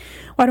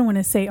don't want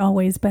to say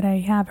always, but I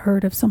have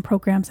heard of some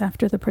programs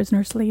after the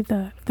prisoners leave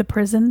the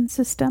prison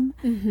system,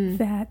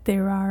 that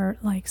there are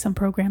like some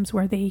programs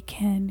where they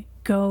can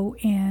go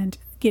and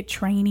get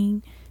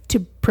training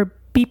to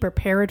be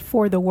prepared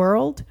for the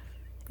world,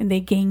 and they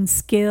gain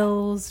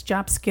skills,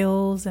 job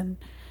skills, and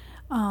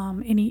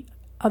any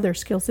other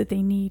skills that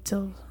they need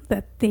so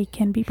that they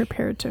can be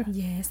prepared to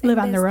live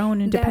on their own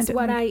independently. That's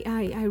what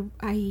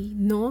I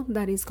know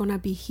that is going to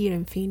be here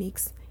in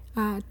Phoenix.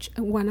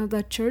 One of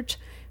the church,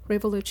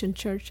 Revolution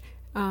Church,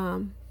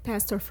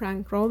 Pastor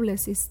Frank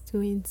Robles is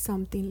doing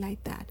something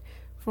like that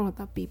for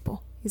the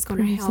people. He's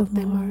going to help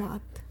them a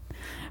lot.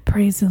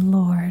 Praise the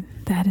Lord.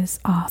 That is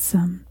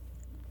awesome.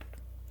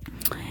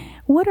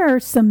 What are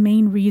some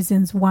main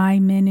reasons why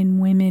men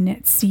and women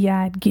at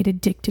CIAD get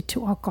addicted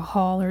to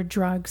alcohol or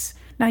drugs?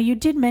 Now, you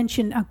did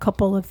mention a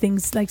couple of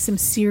things, like some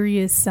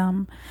serious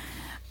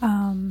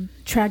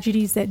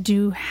tragedies that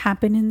do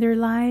happen in their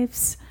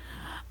lives.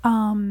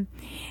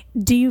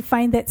 Do you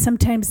find that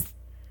sometimes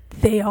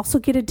they also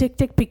get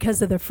addicted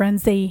because of the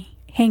friends they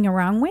hang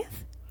around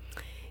with?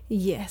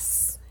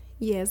 Yes.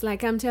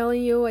 Like I'm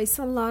telling you, it's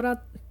a lot of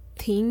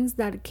things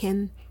that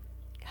can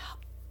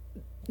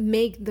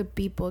make the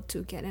people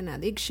to get in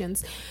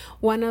addictions.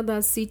 One of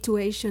the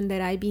situations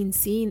that I've been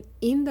seeing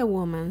in the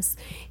women's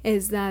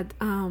is that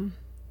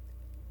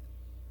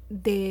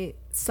the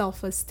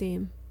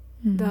self-esteem,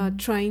 the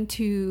trying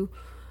to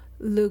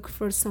look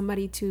for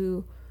somebody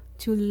to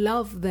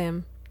love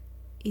them,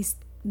 is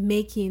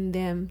making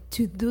them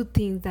to do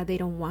things that they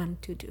don't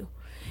want to do.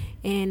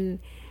 And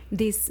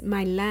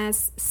my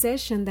last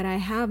session that I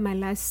have, my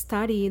last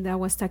study that I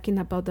was talking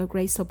about the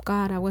grace of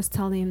God, I was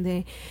telling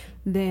them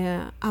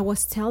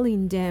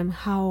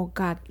how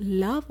God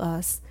loves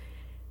us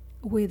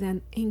with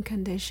an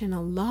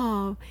unconditional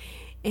love,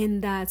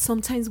 and that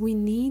sometimes we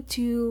need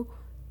to,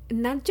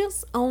 not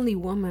just only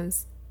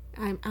women's,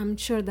 I'm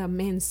sure that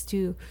men's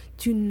too,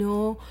 to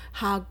know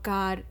how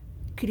God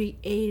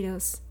created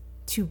us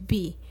to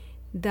be,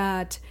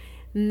 that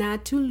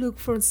not to look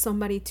for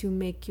somebody to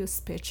make you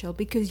special,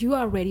 because you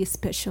are already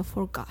special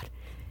for God.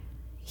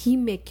 He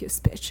make you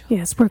special.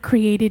 Yes, we're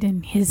created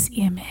in His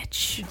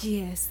image.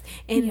 Yes,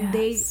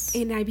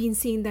 and I've been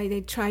seeing that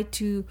they try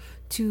to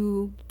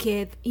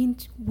get in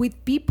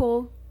with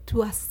people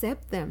to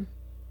accept them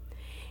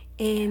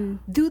and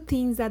do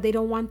things that they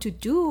don't want to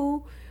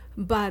do,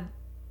 but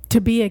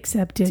to be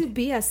accepted.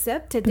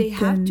 They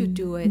have to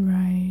do it.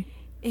 Right.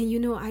 And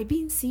you know, I've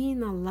been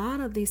seeing a lot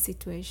of this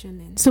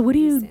situation. So what do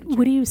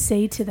you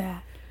say to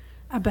that,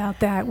 about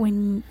that,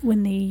 when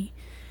they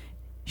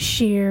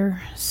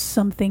share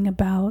something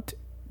about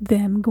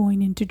them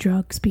going into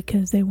drugs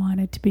because they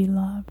wanted to be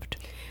loved?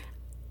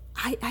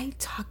 I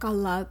talk a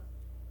lot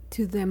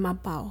to them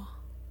about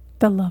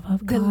the love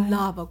of God.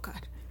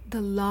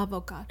 The love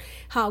of God.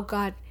 How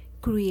God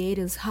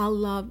created us, how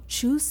love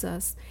chooses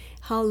us,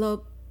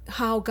 how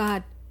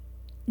God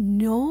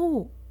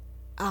know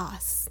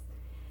us.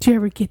 Do you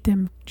ever get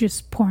them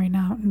just pouring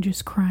out and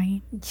just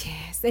crying?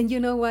 Yes. And you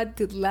know what?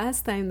 The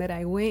last time that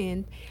I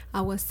went,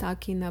 I was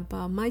talking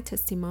about my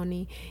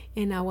testimony,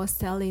 and I was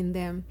telling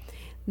them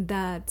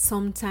that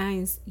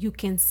sometimes you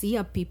can see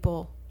a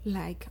people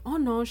like, oh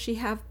no, she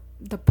have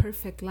the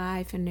perfect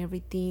life and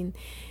everything,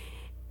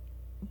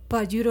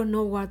 but you don't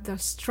know what the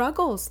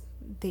struggles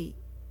they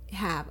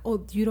have,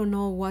 or you don't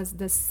know what's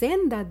the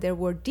sin that they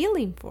were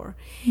dealing for.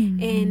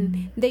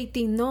 And they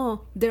think,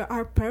 no, they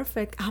are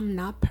perfect, I'm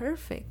not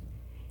perfect.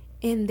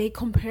 And they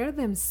compare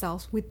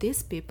themselves with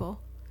these people,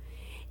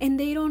 and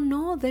they don't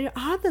know they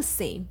are the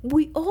same.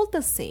 We all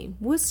the same.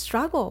 We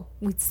struggle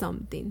with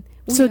something.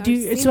 So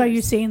are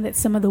you saying that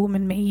some of the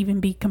women may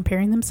even be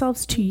comparing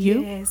themselves to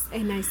you? Yes.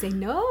 And I say,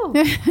 no.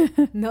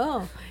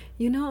 No.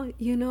 You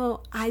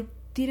know, I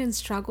didn't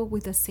struggle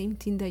with the same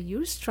thing that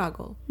you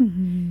struggle.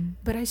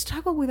 But I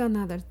struggle with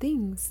another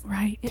things.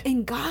 Right.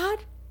 And God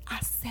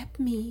accept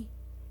me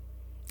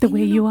the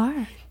way you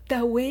are.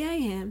 The way I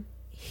am.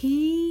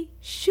 He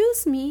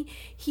chose me,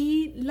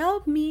 he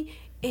loved me,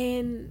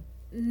 and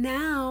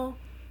now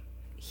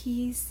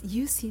he's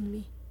using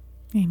me.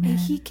 Amen. And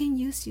he can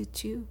use you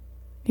too.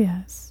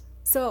 Yes.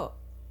 So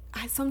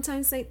I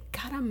sometimes say,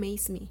 God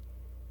amazed me,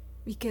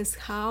 because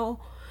how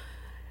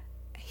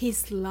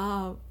his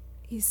love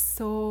is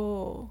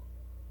so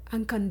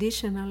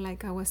unconditional.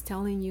 Like I was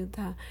telling you,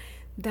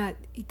 that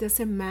it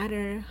doesn't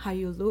matter how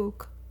you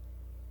look.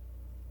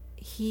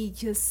 He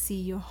just see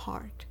your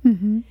heart.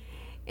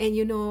 And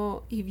you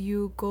know, if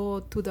you go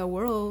to the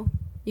world,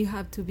 you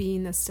have to be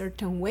in a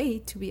certain way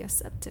to be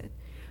accepted.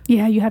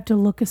 Yeah, you have to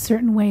look a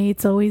certain way.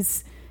 It's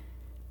always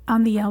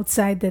on the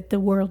outside that the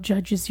world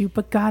judges you,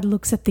 but God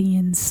looks at the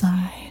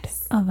inside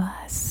of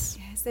us.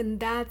 Yes, and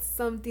that's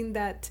something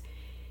that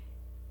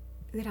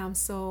I'm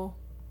so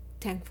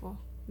thankful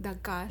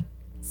that God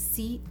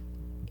see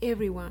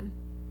everyone.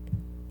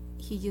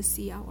 He just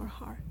see our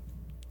heart.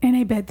 And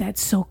I bet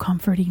that's so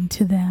comforting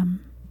to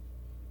them.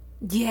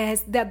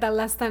 Yes, that the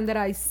last time that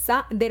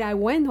I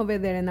went over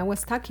there and I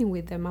was talking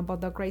with them about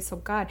the grace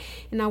of God,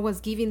 and I was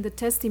giving the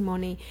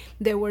testimony,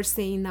 they were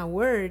saying a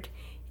word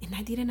and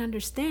I didn't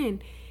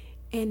understand.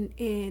 And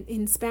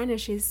in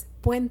Spanish is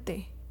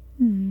puente.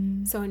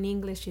 So in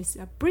English is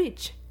a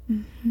bridge.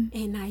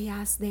 And I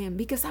asked them,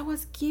 because I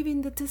was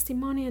giving the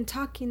testimony and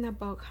talking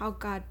about how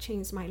God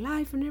changed my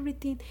life and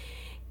everything,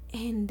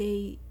 and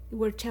they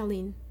were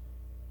telling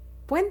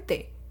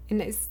puente.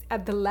 And it's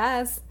at the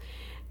last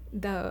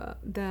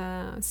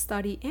the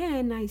study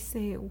end, I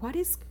say, what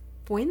is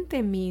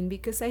puente mean?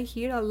 Because I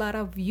hear a lot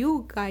of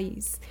you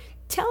guys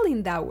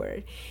telling that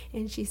word.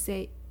 And she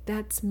say,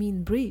 that's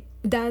mean bridge.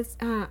 That's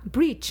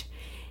bridge.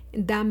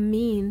 That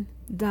mean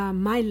that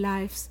my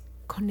lives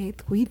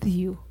connect with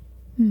you.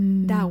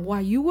 That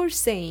what you were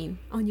saying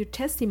on your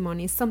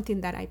testimony is something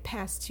that I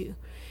passed you.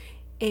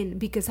 And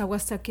because I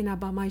was talking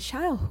about my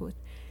childhood.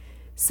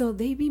 So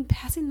they've been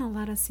passing a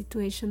lot of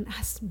situations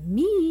as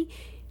me.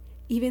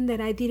 Even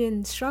that I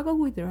didn't struggle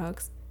with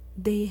drugs,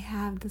 they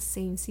have the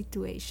same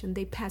situation.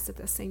 They pass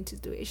the same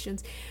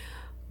situations.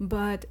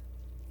 But,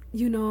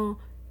 you know,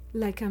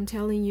 like I'm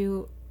telling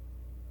you,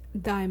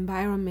 the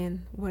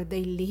environment where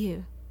they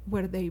live,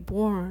 where they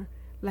born,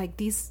 like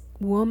this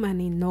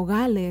woman in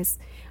Nogales,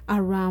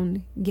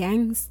 around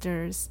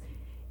gangsters,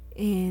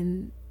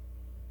 and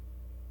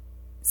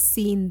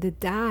seeing the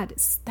dad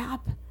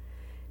stop.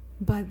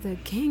 But the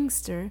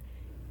gangster,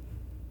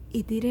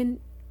 it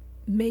didn't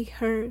make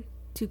her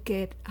to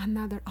get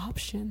another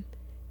option.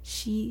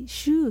 She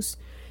chose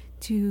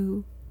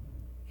to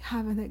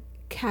have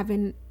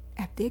an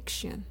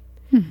addiction.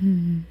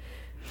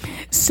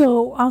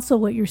 So also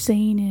what you're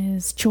saying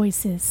is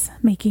choices,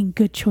 making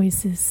good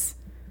choices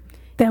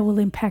that will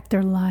impact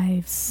their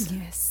lives.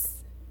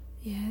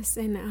 Yes.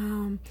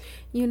 And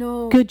you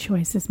know, good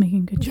choices,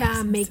 making good choices.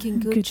 Yeah, making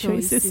good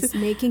choices.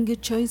 Making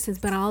good choices.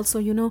 But also,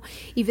 you know,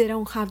 if they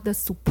don't have the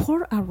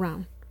support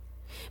around,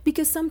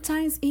 because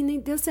sometimes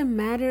it doesn't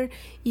matter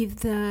if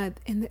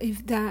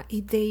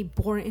they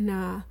born in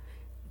a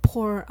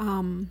poor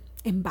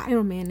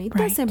environment. It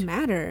doesn't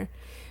matter.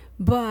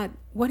 But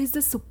what is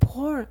the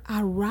support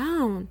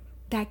around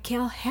that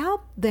can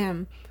help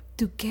them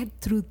to get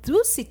through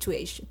this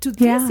situation?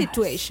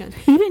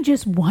 Even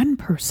just one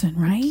person,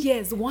 right?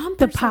 Yes, one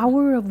person. The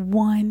power of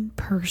one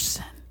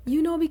person.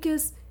 You know,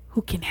 because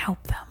who can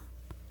help them?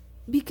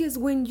 Because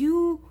when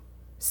you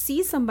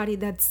see somebody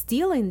that's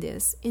still in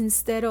this,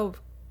 instead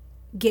of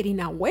getting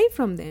away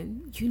from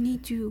them, you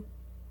need to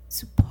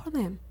support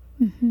them.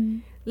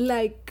 And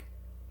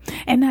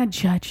not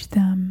judge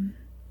them.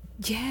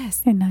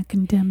 Yes. And not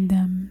condemn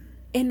them.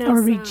 And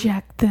or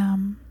reject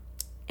them.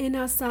 And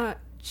as a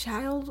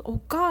child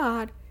of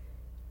God,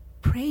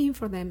 praying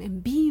for them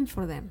and being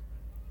for them.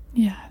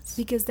 Yes.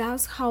 Because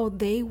that's how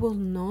they will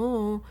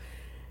know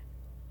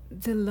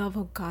the love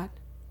of God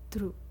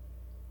through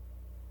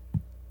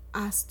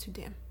us to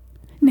them.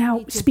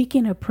 Now,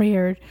 speaking of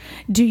prayer,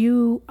 do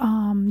you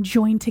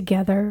join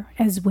together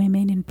as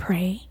women and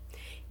pray?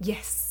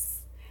 Yes.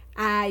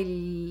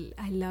 I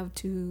love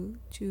to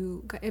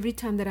every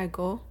time that I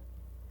go,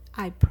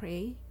 I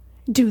pray.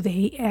 Do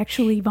they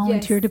actually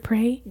volunteer to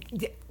pray?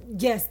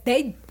 Yes,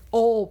 they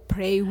all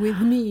pray with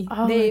me.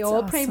 Oh, they that's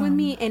all pray with awesome.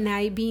 me, and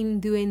I've been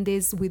doing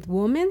this with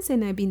women's,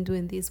 and I've been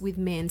doing this with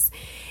men's.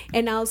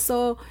 And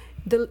also,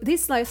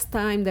 this last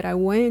time that I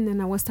went,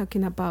 and I was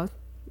talking about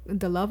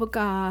the love of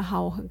God,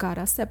 how God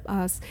accepts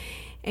us,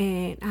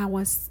 and I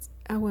was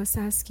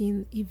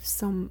asking if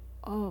some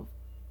of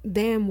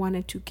them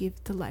wanted to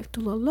give the life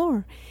to the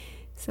Lord.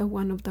 So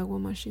one of the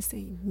women, she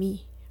said,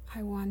 "Me,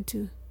 I want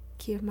to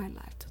give my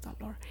life to the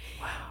Lord."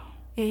 Wow.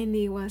 And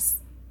it was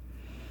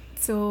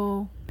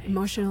so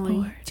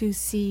emotionally to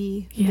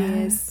see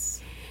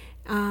this.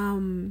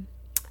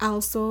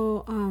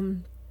 Also,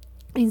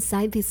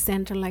 inside this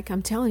center, like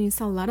I'm telling you, it's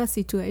a lot of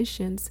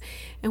situations.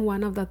 And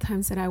one of the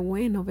times that I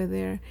went over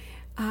there,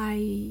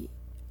 I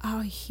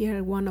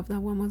hear one of the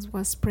women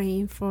was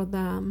praying for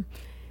the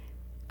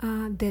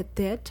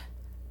dead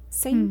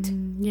saint.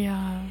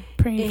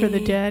 Praying for the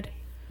dead.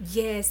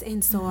 Yes,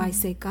 and so I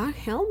say, God,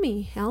 help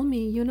me,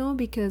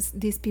 because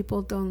these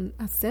people don't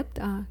accept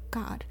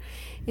God,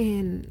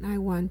 and I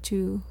want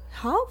to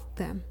help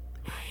them.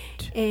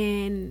 Right.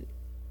 And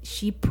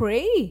she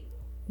prayed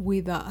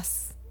with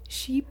us.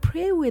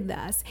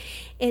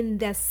 And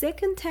the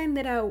second time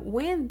that I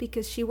went,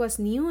 because she was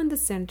new in the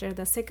center,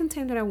 the second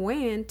time that I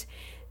went,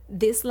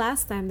 this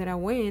last time that I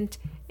went,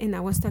 and I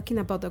was talking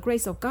about the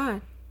grace of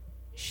God,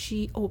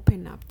 she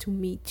opened up to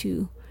me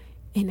too.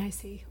 And I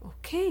say,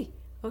 okay,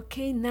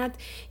 not,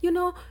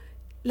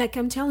 like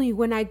I'm telling you,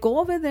 when I go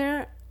over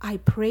there, I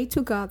pray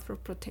to God for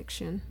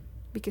protection,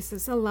 because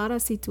there's a lot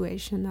of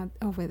situation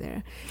over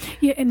there.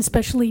 Yeah, and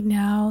especially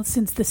now,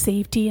 since the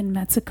safety in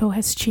Mexico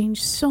has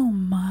changed so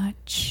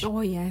much.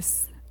 Oh,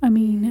 yes. I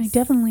mean, yes. I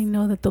definitely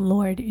know that the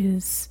Lord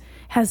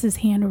has his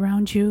hand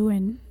around you,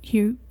 and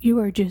you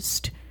are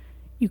just,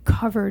 you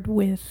covered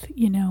with,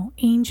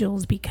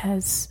 angels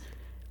because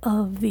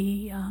of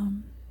the,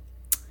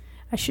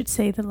 I should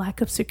say, the lack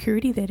of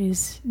security that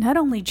is not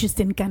only just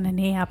in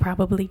Cananea,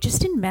 probably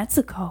just in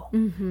Mexico,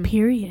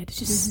 period. It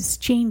just has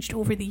changed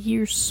over the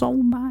years so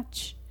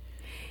much.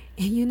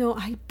 And,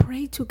 I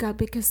pray to God,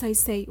 because I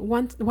say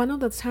one of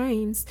the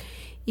times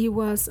it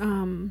was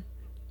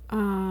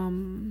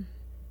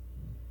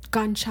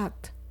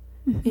gunshot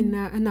in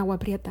Agua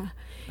Prieta.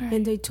 Right.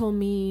 And they told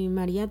me,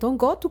 Maria, don't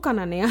go to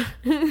Cananea.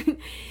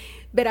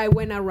 But I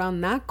went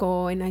around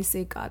Naco, and I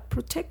say, God,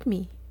 protect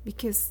me,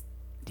 because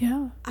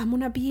I'm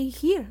going to be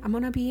here. I'm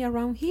going to be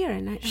around here.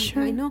 And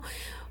I know.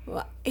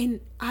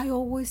 And I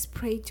always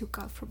pray to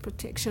God for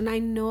protection. I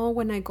know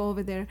when I go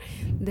over there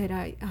that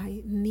I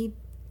need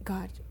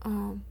God.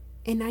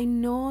 And I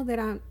know that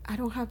I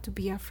don't have to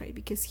be afraid,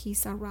 because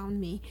he's around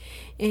me.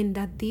 And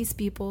that these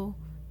people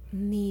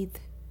need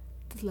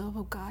the love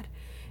of God.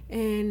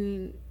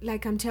 And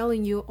like I'm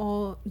telling you,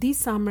 all this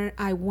summer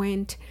I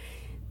went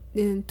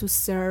to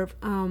serve.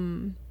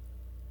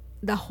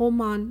 The whole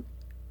month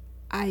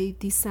I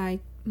decide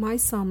my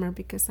summer,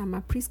 because I'm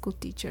a preschool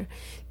teacher,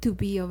 to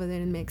be over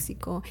there in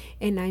Mexico,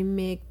 and I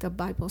make the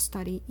Bible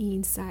study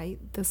inside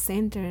the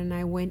center, and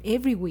I went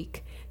every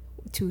week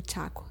to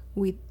talk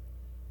with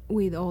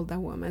all the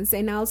women,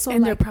 and also,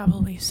 and they're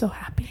probably so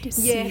happy to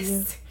see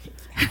you.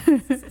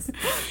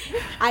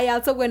 I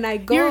also, when I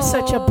go, you're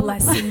such a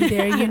blessing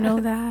there, you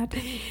know that.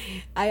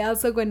 I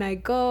also, when I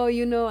go,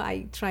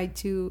 I try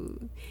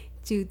to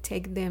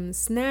take them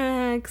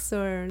snacks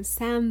or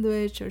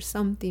sandwich or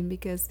something,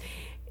 because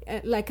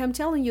like I'm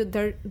telling you,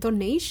 their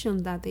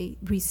donation that they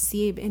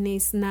receive, and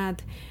it's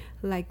not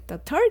like the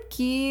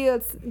turkey,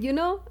 it's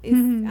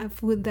a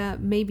food that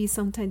maybe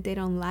sometimes they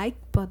don't like,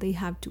 but they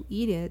have to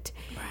eat it.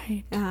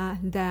 Right.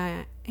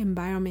 The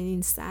environment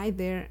inside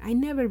there, I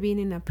never been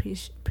in a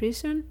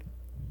prison.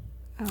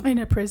 In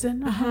a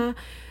prison?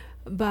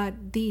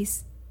 But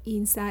this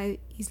inside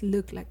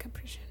look like a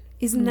prison.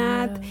 It's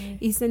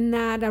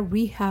not a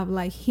rehab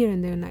like here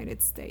in the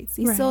United States.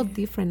 It's so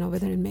different over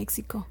there in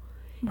Mexico.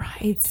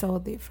 Right. It's so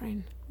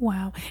different.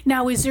 Wow.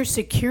 Now, is there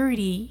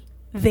security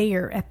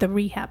there at the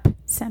rehab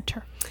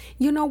center?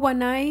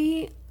 When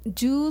I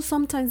do,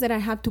 sometimes that I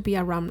have to be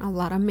around a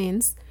lot of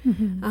men,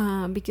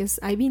 because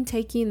I've been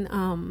taking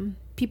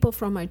people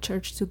from my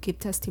church to give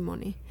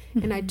testimony.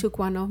 And I took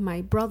one of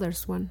my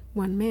brothers, one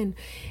man,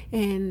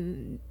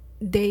 and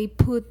they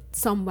put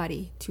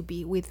somebody to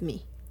be with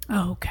me.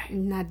 Oh, okay.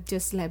 Not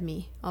just let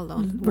me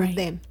alone with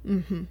them.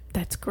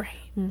 That's great.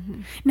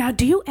 Now,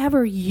 do you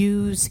ever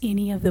use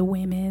any of the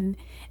women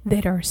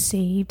that are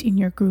saved in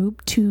your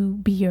group to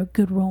be a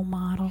good role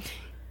model?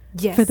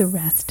 Yes. For the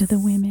rest of the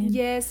women?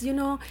 Yes,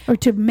 Or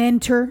to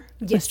mentor?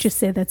 Yes. Let's just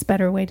say that's a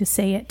better way to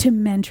say it. To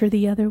mentor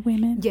the other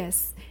women?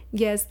 Yes.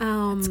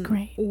 That's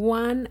great.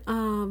 One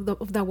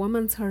of the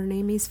women, her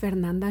name is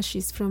Fernanda.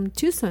 She's from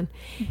Tucson.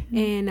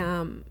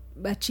 And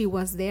but she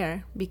was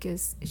there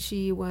because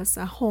she was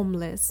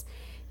homeless,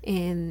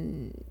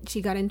 and she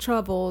got in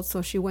trouble,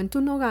 so she went to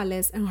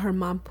Nogales, and her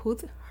mom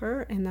put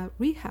her in a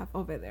rehab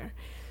over there.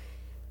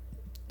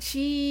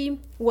 she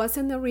was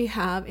in the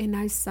rehab, and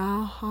I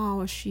saw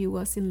how she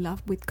was in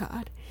love with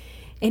God,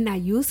 and I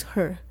used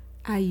her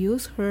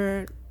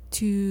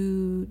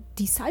to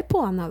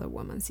disciple another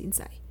woman since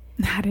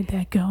How did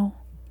that go?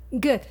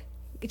 Good.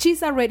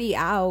 She's already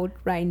out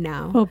right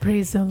now. Oh,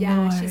 praise the Lord.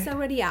 Yeah, she's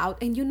already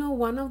out. And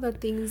one of the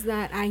things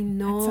that I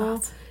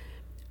know,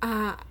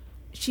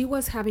 she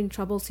was having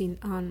troubles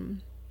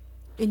in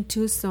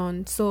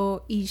Tucson.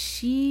 So if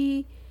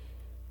she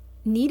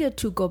needed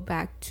to go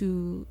back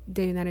to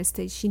the United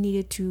States, she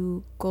needed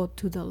to go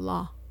to the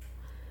law.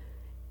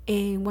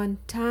 And one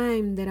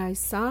time that I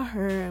saw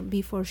her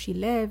before she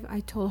left, I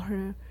told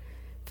her,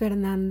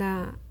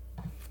 Fernanda,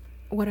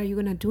 what are you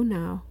going to do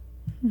now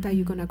that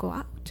you're going to go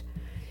out?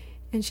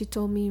 And she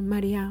told me,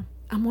 Maria,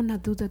 I'm going to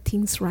do the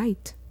things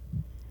right.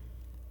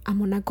 I'm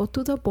going to go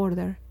to the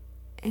border,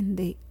 and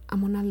I'm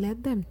going to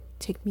let them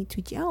take me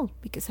to jail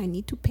because I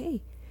need to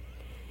pay.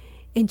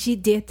 And she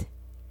did.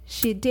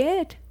 She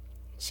did.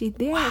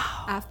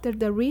 Wow. After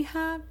the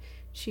rehab,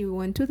 she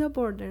went to the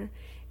border,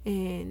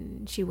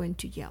 and she went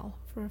to jail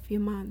for a few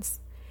months.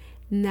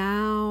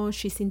 Now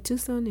she's in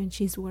Tucson, and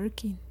she's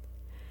working.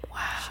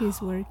 Wow.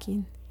 She's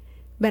working.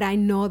 But I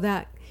know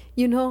that,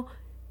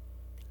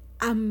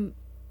 I'm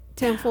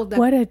thankful that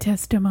what a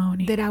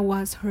testimony that I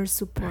was her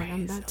support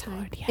on that time.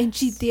 Lord, yes. And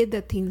she did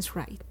the things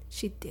right.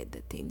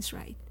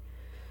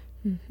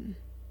 Mm-hmm.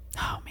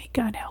 Oh, may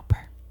God help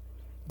her.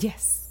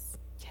 Yes.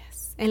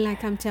 And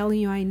like I'm telling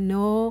you, I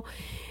know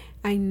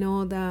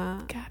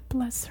the God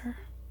bless her.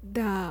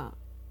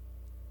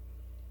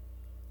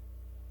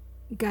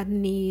 God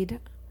need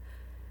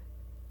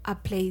a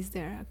place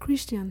there, a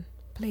Christian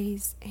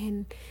place,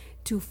 and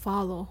to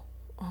follow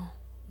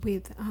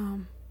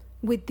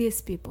with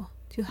these people,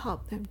 to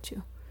help them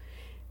too.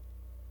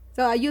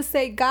 So you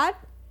say, God,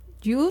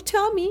 you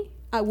tell me,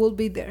 I will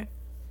be there.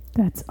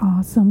 That's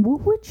awesome.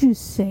 What would you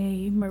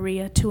say,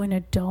 Maria, to an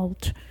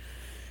adult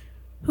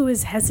who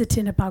is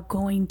hesitant about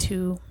going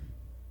to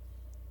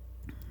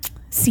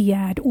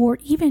CIAD or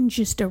even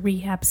just a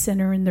rehab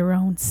center in their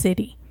own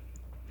city,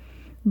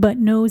 but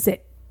knows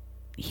that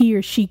he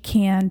or she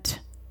can't,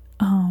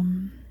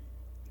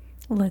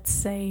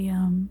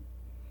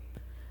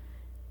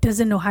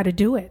 doesn't know how to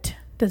do it,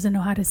 doesn't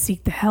know how to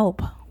seek the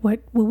help? What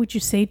would you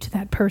say to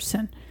that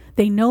person?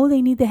 They know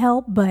they need the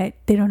help, but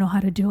they don't know how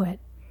to do it.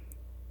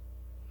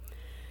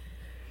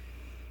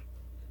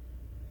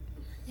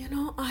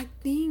 I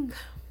think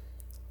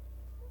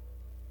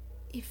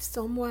if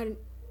someone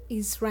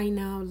is right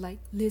now like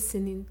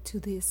listening to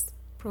this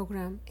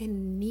program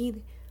and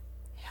need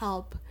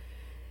help,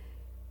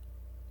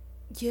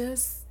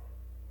 just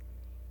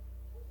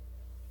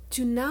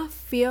to not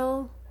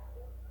feel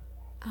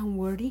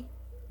unworthy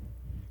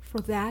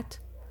for that,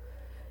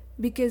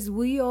 because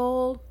we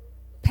all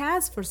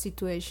pass for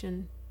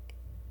situation,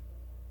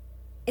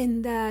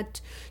 and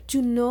that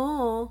to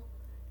know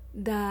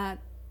that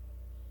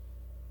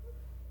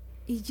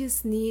you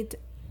just need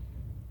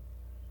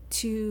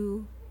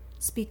to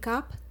speak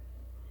up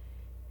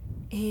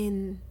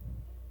and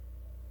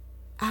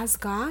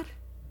ask God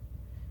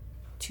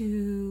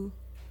to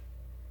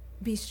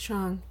be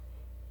strong.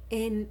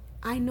 And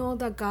I know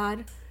that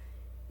God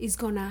is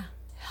gonna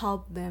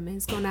help them and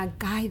is gonna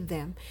guide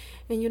them.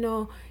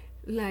 And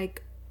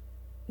like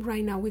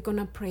right now we're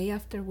gonna pray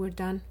after we're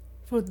done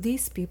for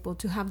these people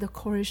to have the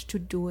courage to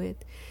do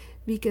it,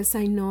 because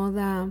I know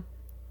that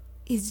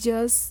it's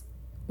just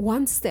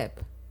one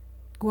step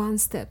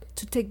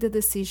to take the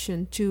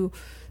decision to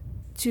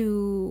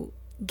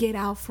get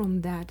out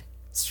from that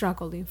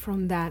struggling,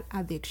 from that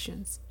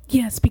addictions.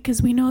 Yes,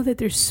 because we know that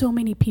there's so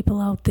many people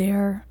out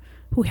there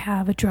who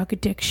have a drug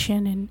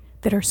addiction and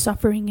that are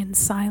suffering in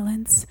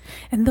silence.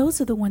 And those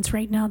are the ones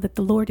right now that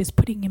the Lord is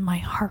putting in my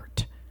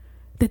heart,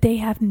 that they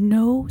have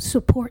no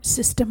support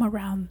system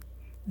around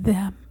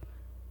them.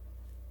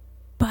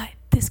 But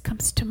this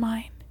comes to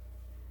mind.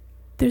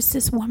 There's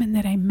this woman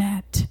that I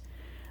met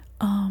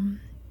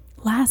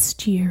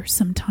last year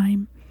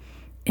sometime,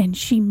 and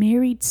she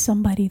married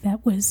somebody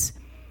that was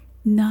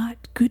not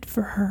good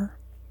for her.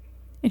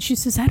 And she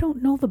says, I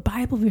don't know the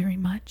Bible very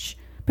much,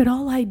 but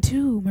all I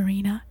do,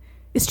 Marina,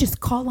 is just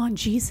call on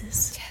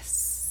Jesus.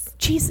 Yes.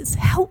 Jesus,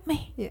 help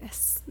me.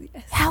 Yes.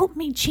 Help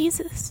me,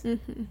 Jesus.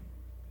 Mm-hmm.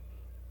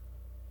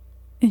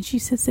 And she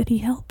says that he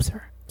helps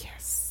her.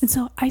 Yes. And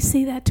so I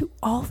say that to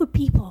all the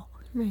people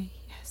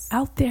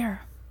out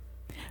there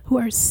who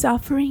are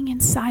suffering in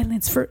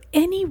silence for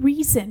any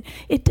reason.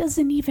 It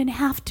doesn't even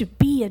have to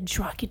be a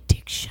drug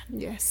addiction.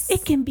 Yes.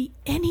 It can be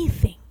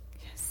anything.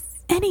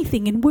 Yes.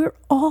 Anything. And we're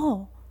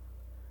all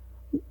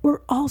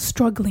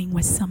struggling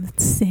with some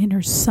sin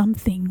or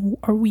something,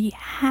 or we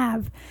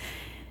have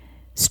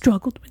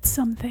struggled with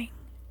something.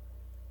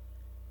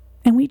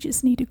 And we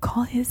just need to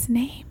call his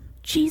name,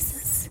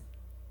 Jesus.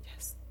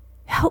 Yes.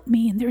 Help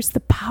me. And there's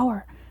the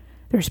power.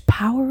 There's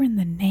power in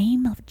the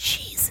name of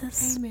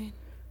Jesus. Amen.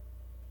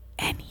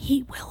 And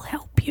he will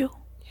help you.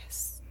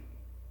 Yes.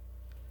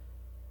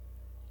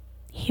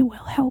 He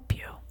will help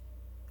you.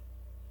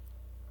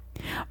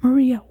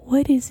 Maria,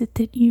 what is it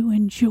that you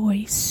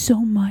enjoy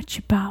so much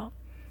about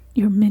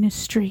your ministry?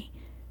 ministry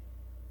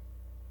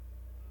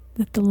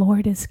that the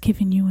Lord has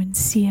given you in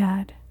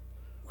CIAD,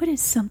 what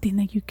is something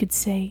that you could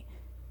say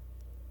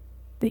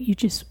that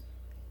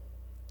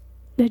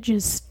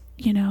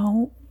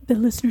the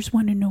listeners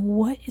want to know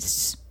why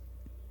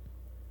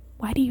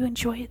do you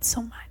enjoy it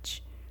so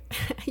much?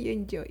 I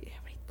enjoy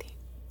everything.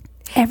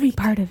 Every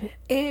part of it.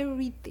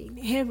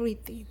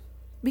 Everything.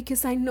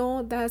 Because I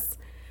know that's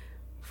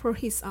for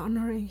His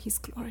honor and His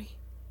glory.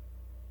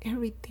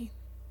 Everything.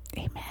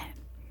 Amen.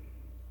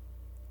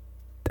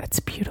 That's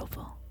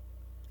beautiful.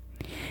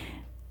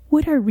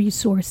 What are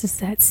resources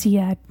that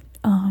CIAD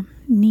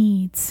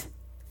needs,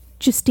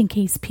 just in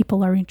case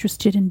people are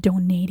interested in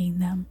donating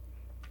them?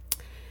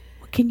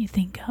 What can you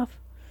think of?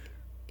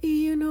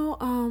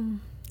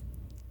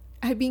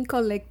 I've been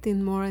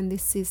collecting more in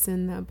this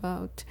season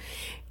about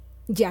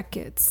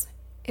jackets,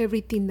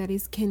 everything that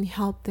can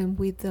help them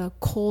with the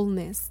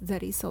coldness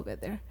that is over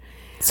there.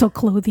 So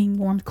clothing,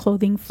 warm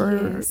clothing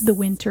for the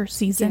winter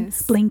season.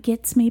 Yes.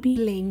 Blankets, maybe?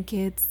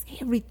 Blankets,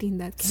 everything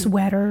that can.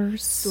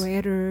 Sweaters,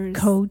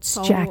 coats,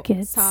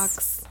 jackets,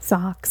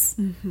 socks.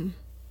 Mm-hmm.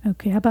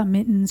 Okay, how about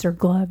mittens or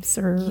gloves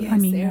or,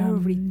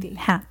 everything.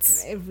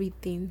 Hats?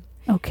 Everything.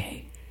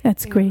 Okay,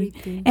 that's great.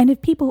 And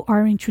if people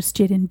are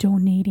interested in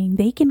donating,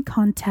 they can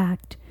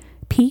contact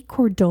Pete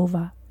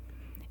Cordova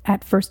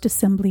at First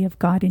Assembly of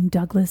God in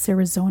Douglas,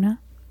 Arizona.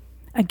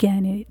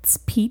 Again, it's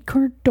Pete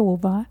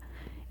Cordova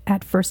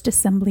at First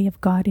Assembly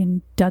of God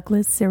in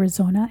Douglas,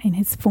 Arizona, and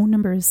his phone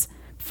number is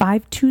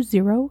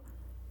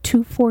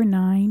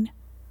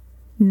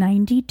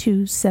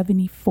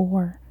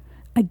 520-249-9274.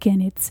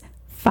 Again, it's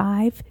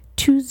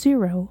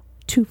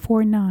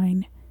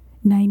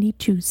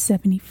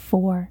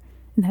 520-249-9274.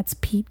 And that's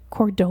Pete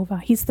Cordova.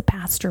 He's the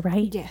pastor,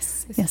 right?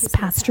 Yes. Yes,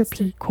 Pastor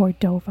Pete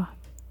Cordova.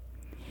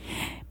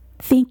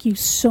 Thank you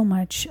so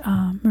much,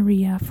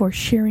 Maria, for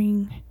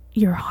sharing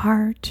your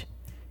heart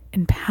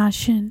and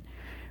passion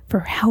for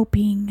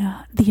helping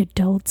the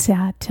adults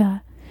at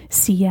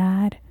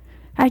CIAD.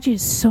 I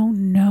just so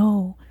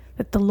know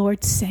that the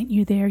Lord sent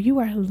you there. You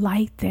are a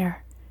light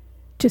there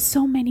to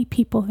so many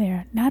people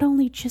there, not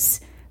only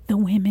just the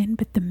women,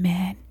 but the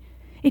men.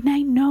 And I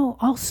know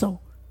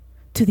also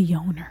to the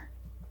owner.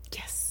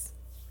 Yes.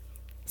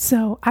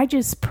 So I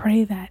just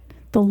pray that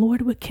the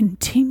Lord would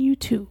continue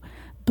to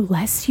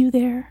bless you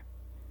there.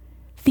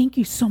 Thank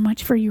you so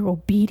much for your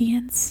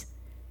obedience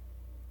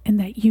and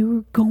that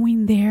you're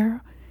going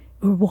there.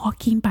 We're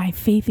walking by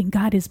faith, and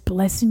God is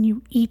blessing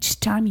you each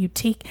time you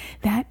take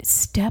that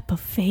step of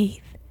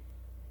faith.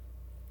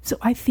 So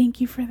I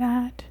thank you for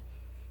that.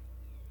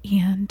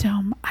 And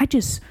I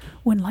just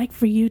would like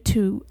for you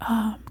to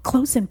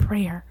close in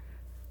prayer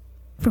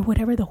for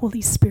whatever the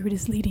Holy Spirit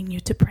is leading you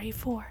to pray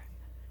for.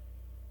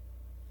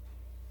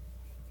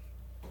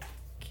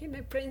 Can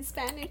I pray in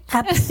Spanish?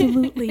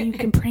 Absolutely. You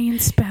can pray in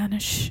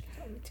Spanish.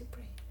 Help me to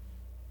pray.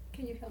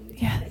 Can you help me?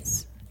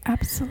 Yes,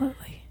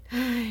 absolutely.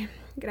 Ay,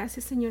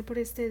 gracias, Señor, por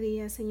este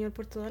día, Señor,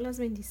 por todas las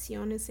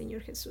bendiciones,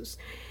 Señor Jesús.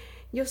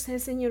 Yo sé,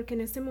 Señor, que en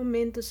este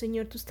momento,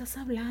 Señor, tú estás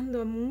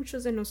hablando a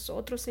muchos de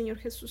nosotros, Señor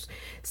Jesús.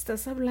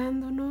 Estás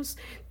hablándonos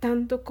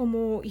tanto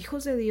como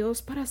hijos de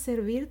Dios para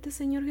servirte,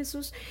 Señor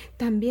Jesús.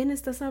 También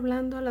estás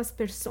hablando a las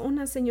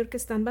personas, Señor, que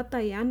están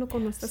batallando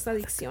con nuestras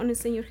adicciones,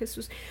 Señor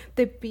Jesús.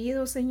 Te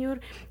pido, Señor,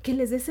 que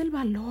les des el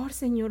valor,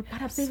 Señor,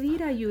 para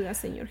pedir ayuda,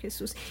 Señor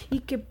Jesús. Y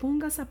que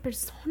pongas a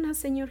personas,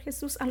 Señor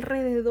Jesús,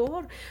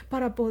 alrededor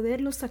para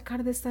poderlos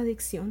sacar de esta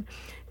adicción.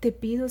 Te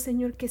pido,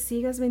 Señor, que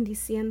sigas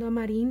bendiciendo a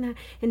Marina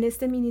en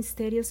este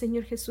ministerio,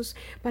 Señor Jesús,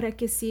 para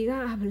que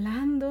siga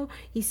hablando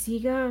y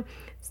siga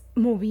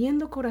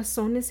moviendo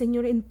corazones,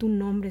 Señor, en tu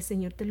nombre,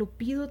 Señor. Te lo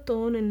pido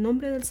todo en el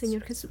nombre del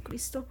Señor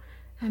Jesucristo.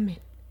 Amén.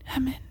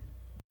 Amen.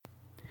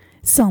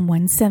 Psalm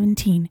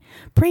 117.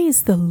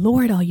 Praise the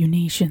Lord, all you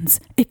nations.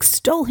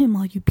 Extol him,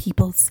 all you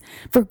peoples.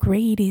 For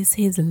great is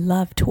his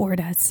love toward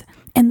us,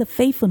 and the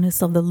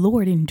faithfulness of the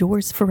Lord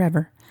endures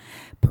forever.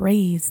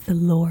 Praise the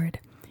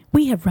Lord.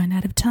 We have run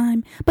out of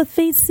time, but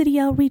Faith City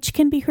Outreach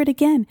can be heard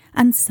again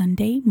on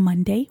Sunday,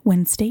 Monday,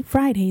 Wednesday,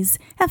 Fridays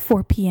at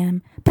 4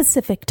 p.m.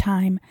 Pacific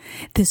Time.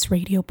 This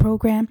radio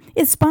program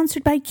is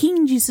sponsored by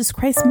King Jesus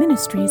Christ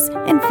Ministries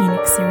in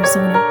Phoenix,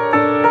 Arizona.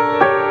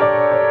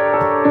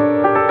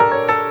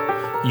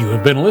 You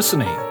have been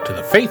listening to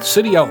the Faith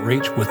City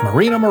Outreach with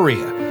Marina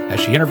Maria as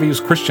she interviews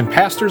Christian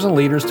pastors and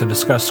leaders to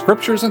discuss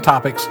scriptures and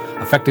topics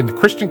affecting the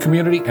Christian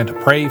community and to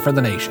pray for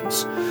the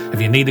nations. If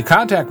you need to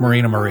contact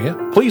Marina Maria,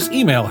 please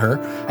email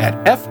her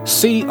at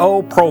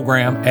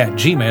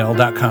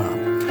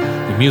fcoprogram@gmail.com.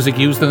 The music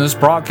used in this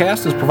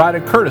broadcast is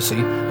provided courtesy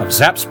of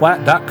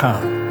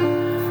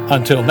Zapsplat.com.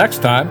 Until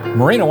next time,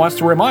 Marina wants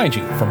to remind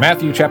you from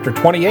Matthew chapter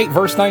 28,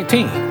 verse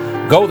 19,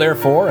 Go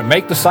therefore and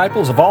make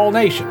disciples of all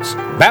nations,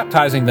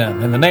 baptizing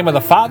them in the name of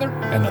the Father,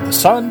 and of the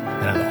Son,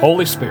 and of the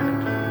Holy Spirit.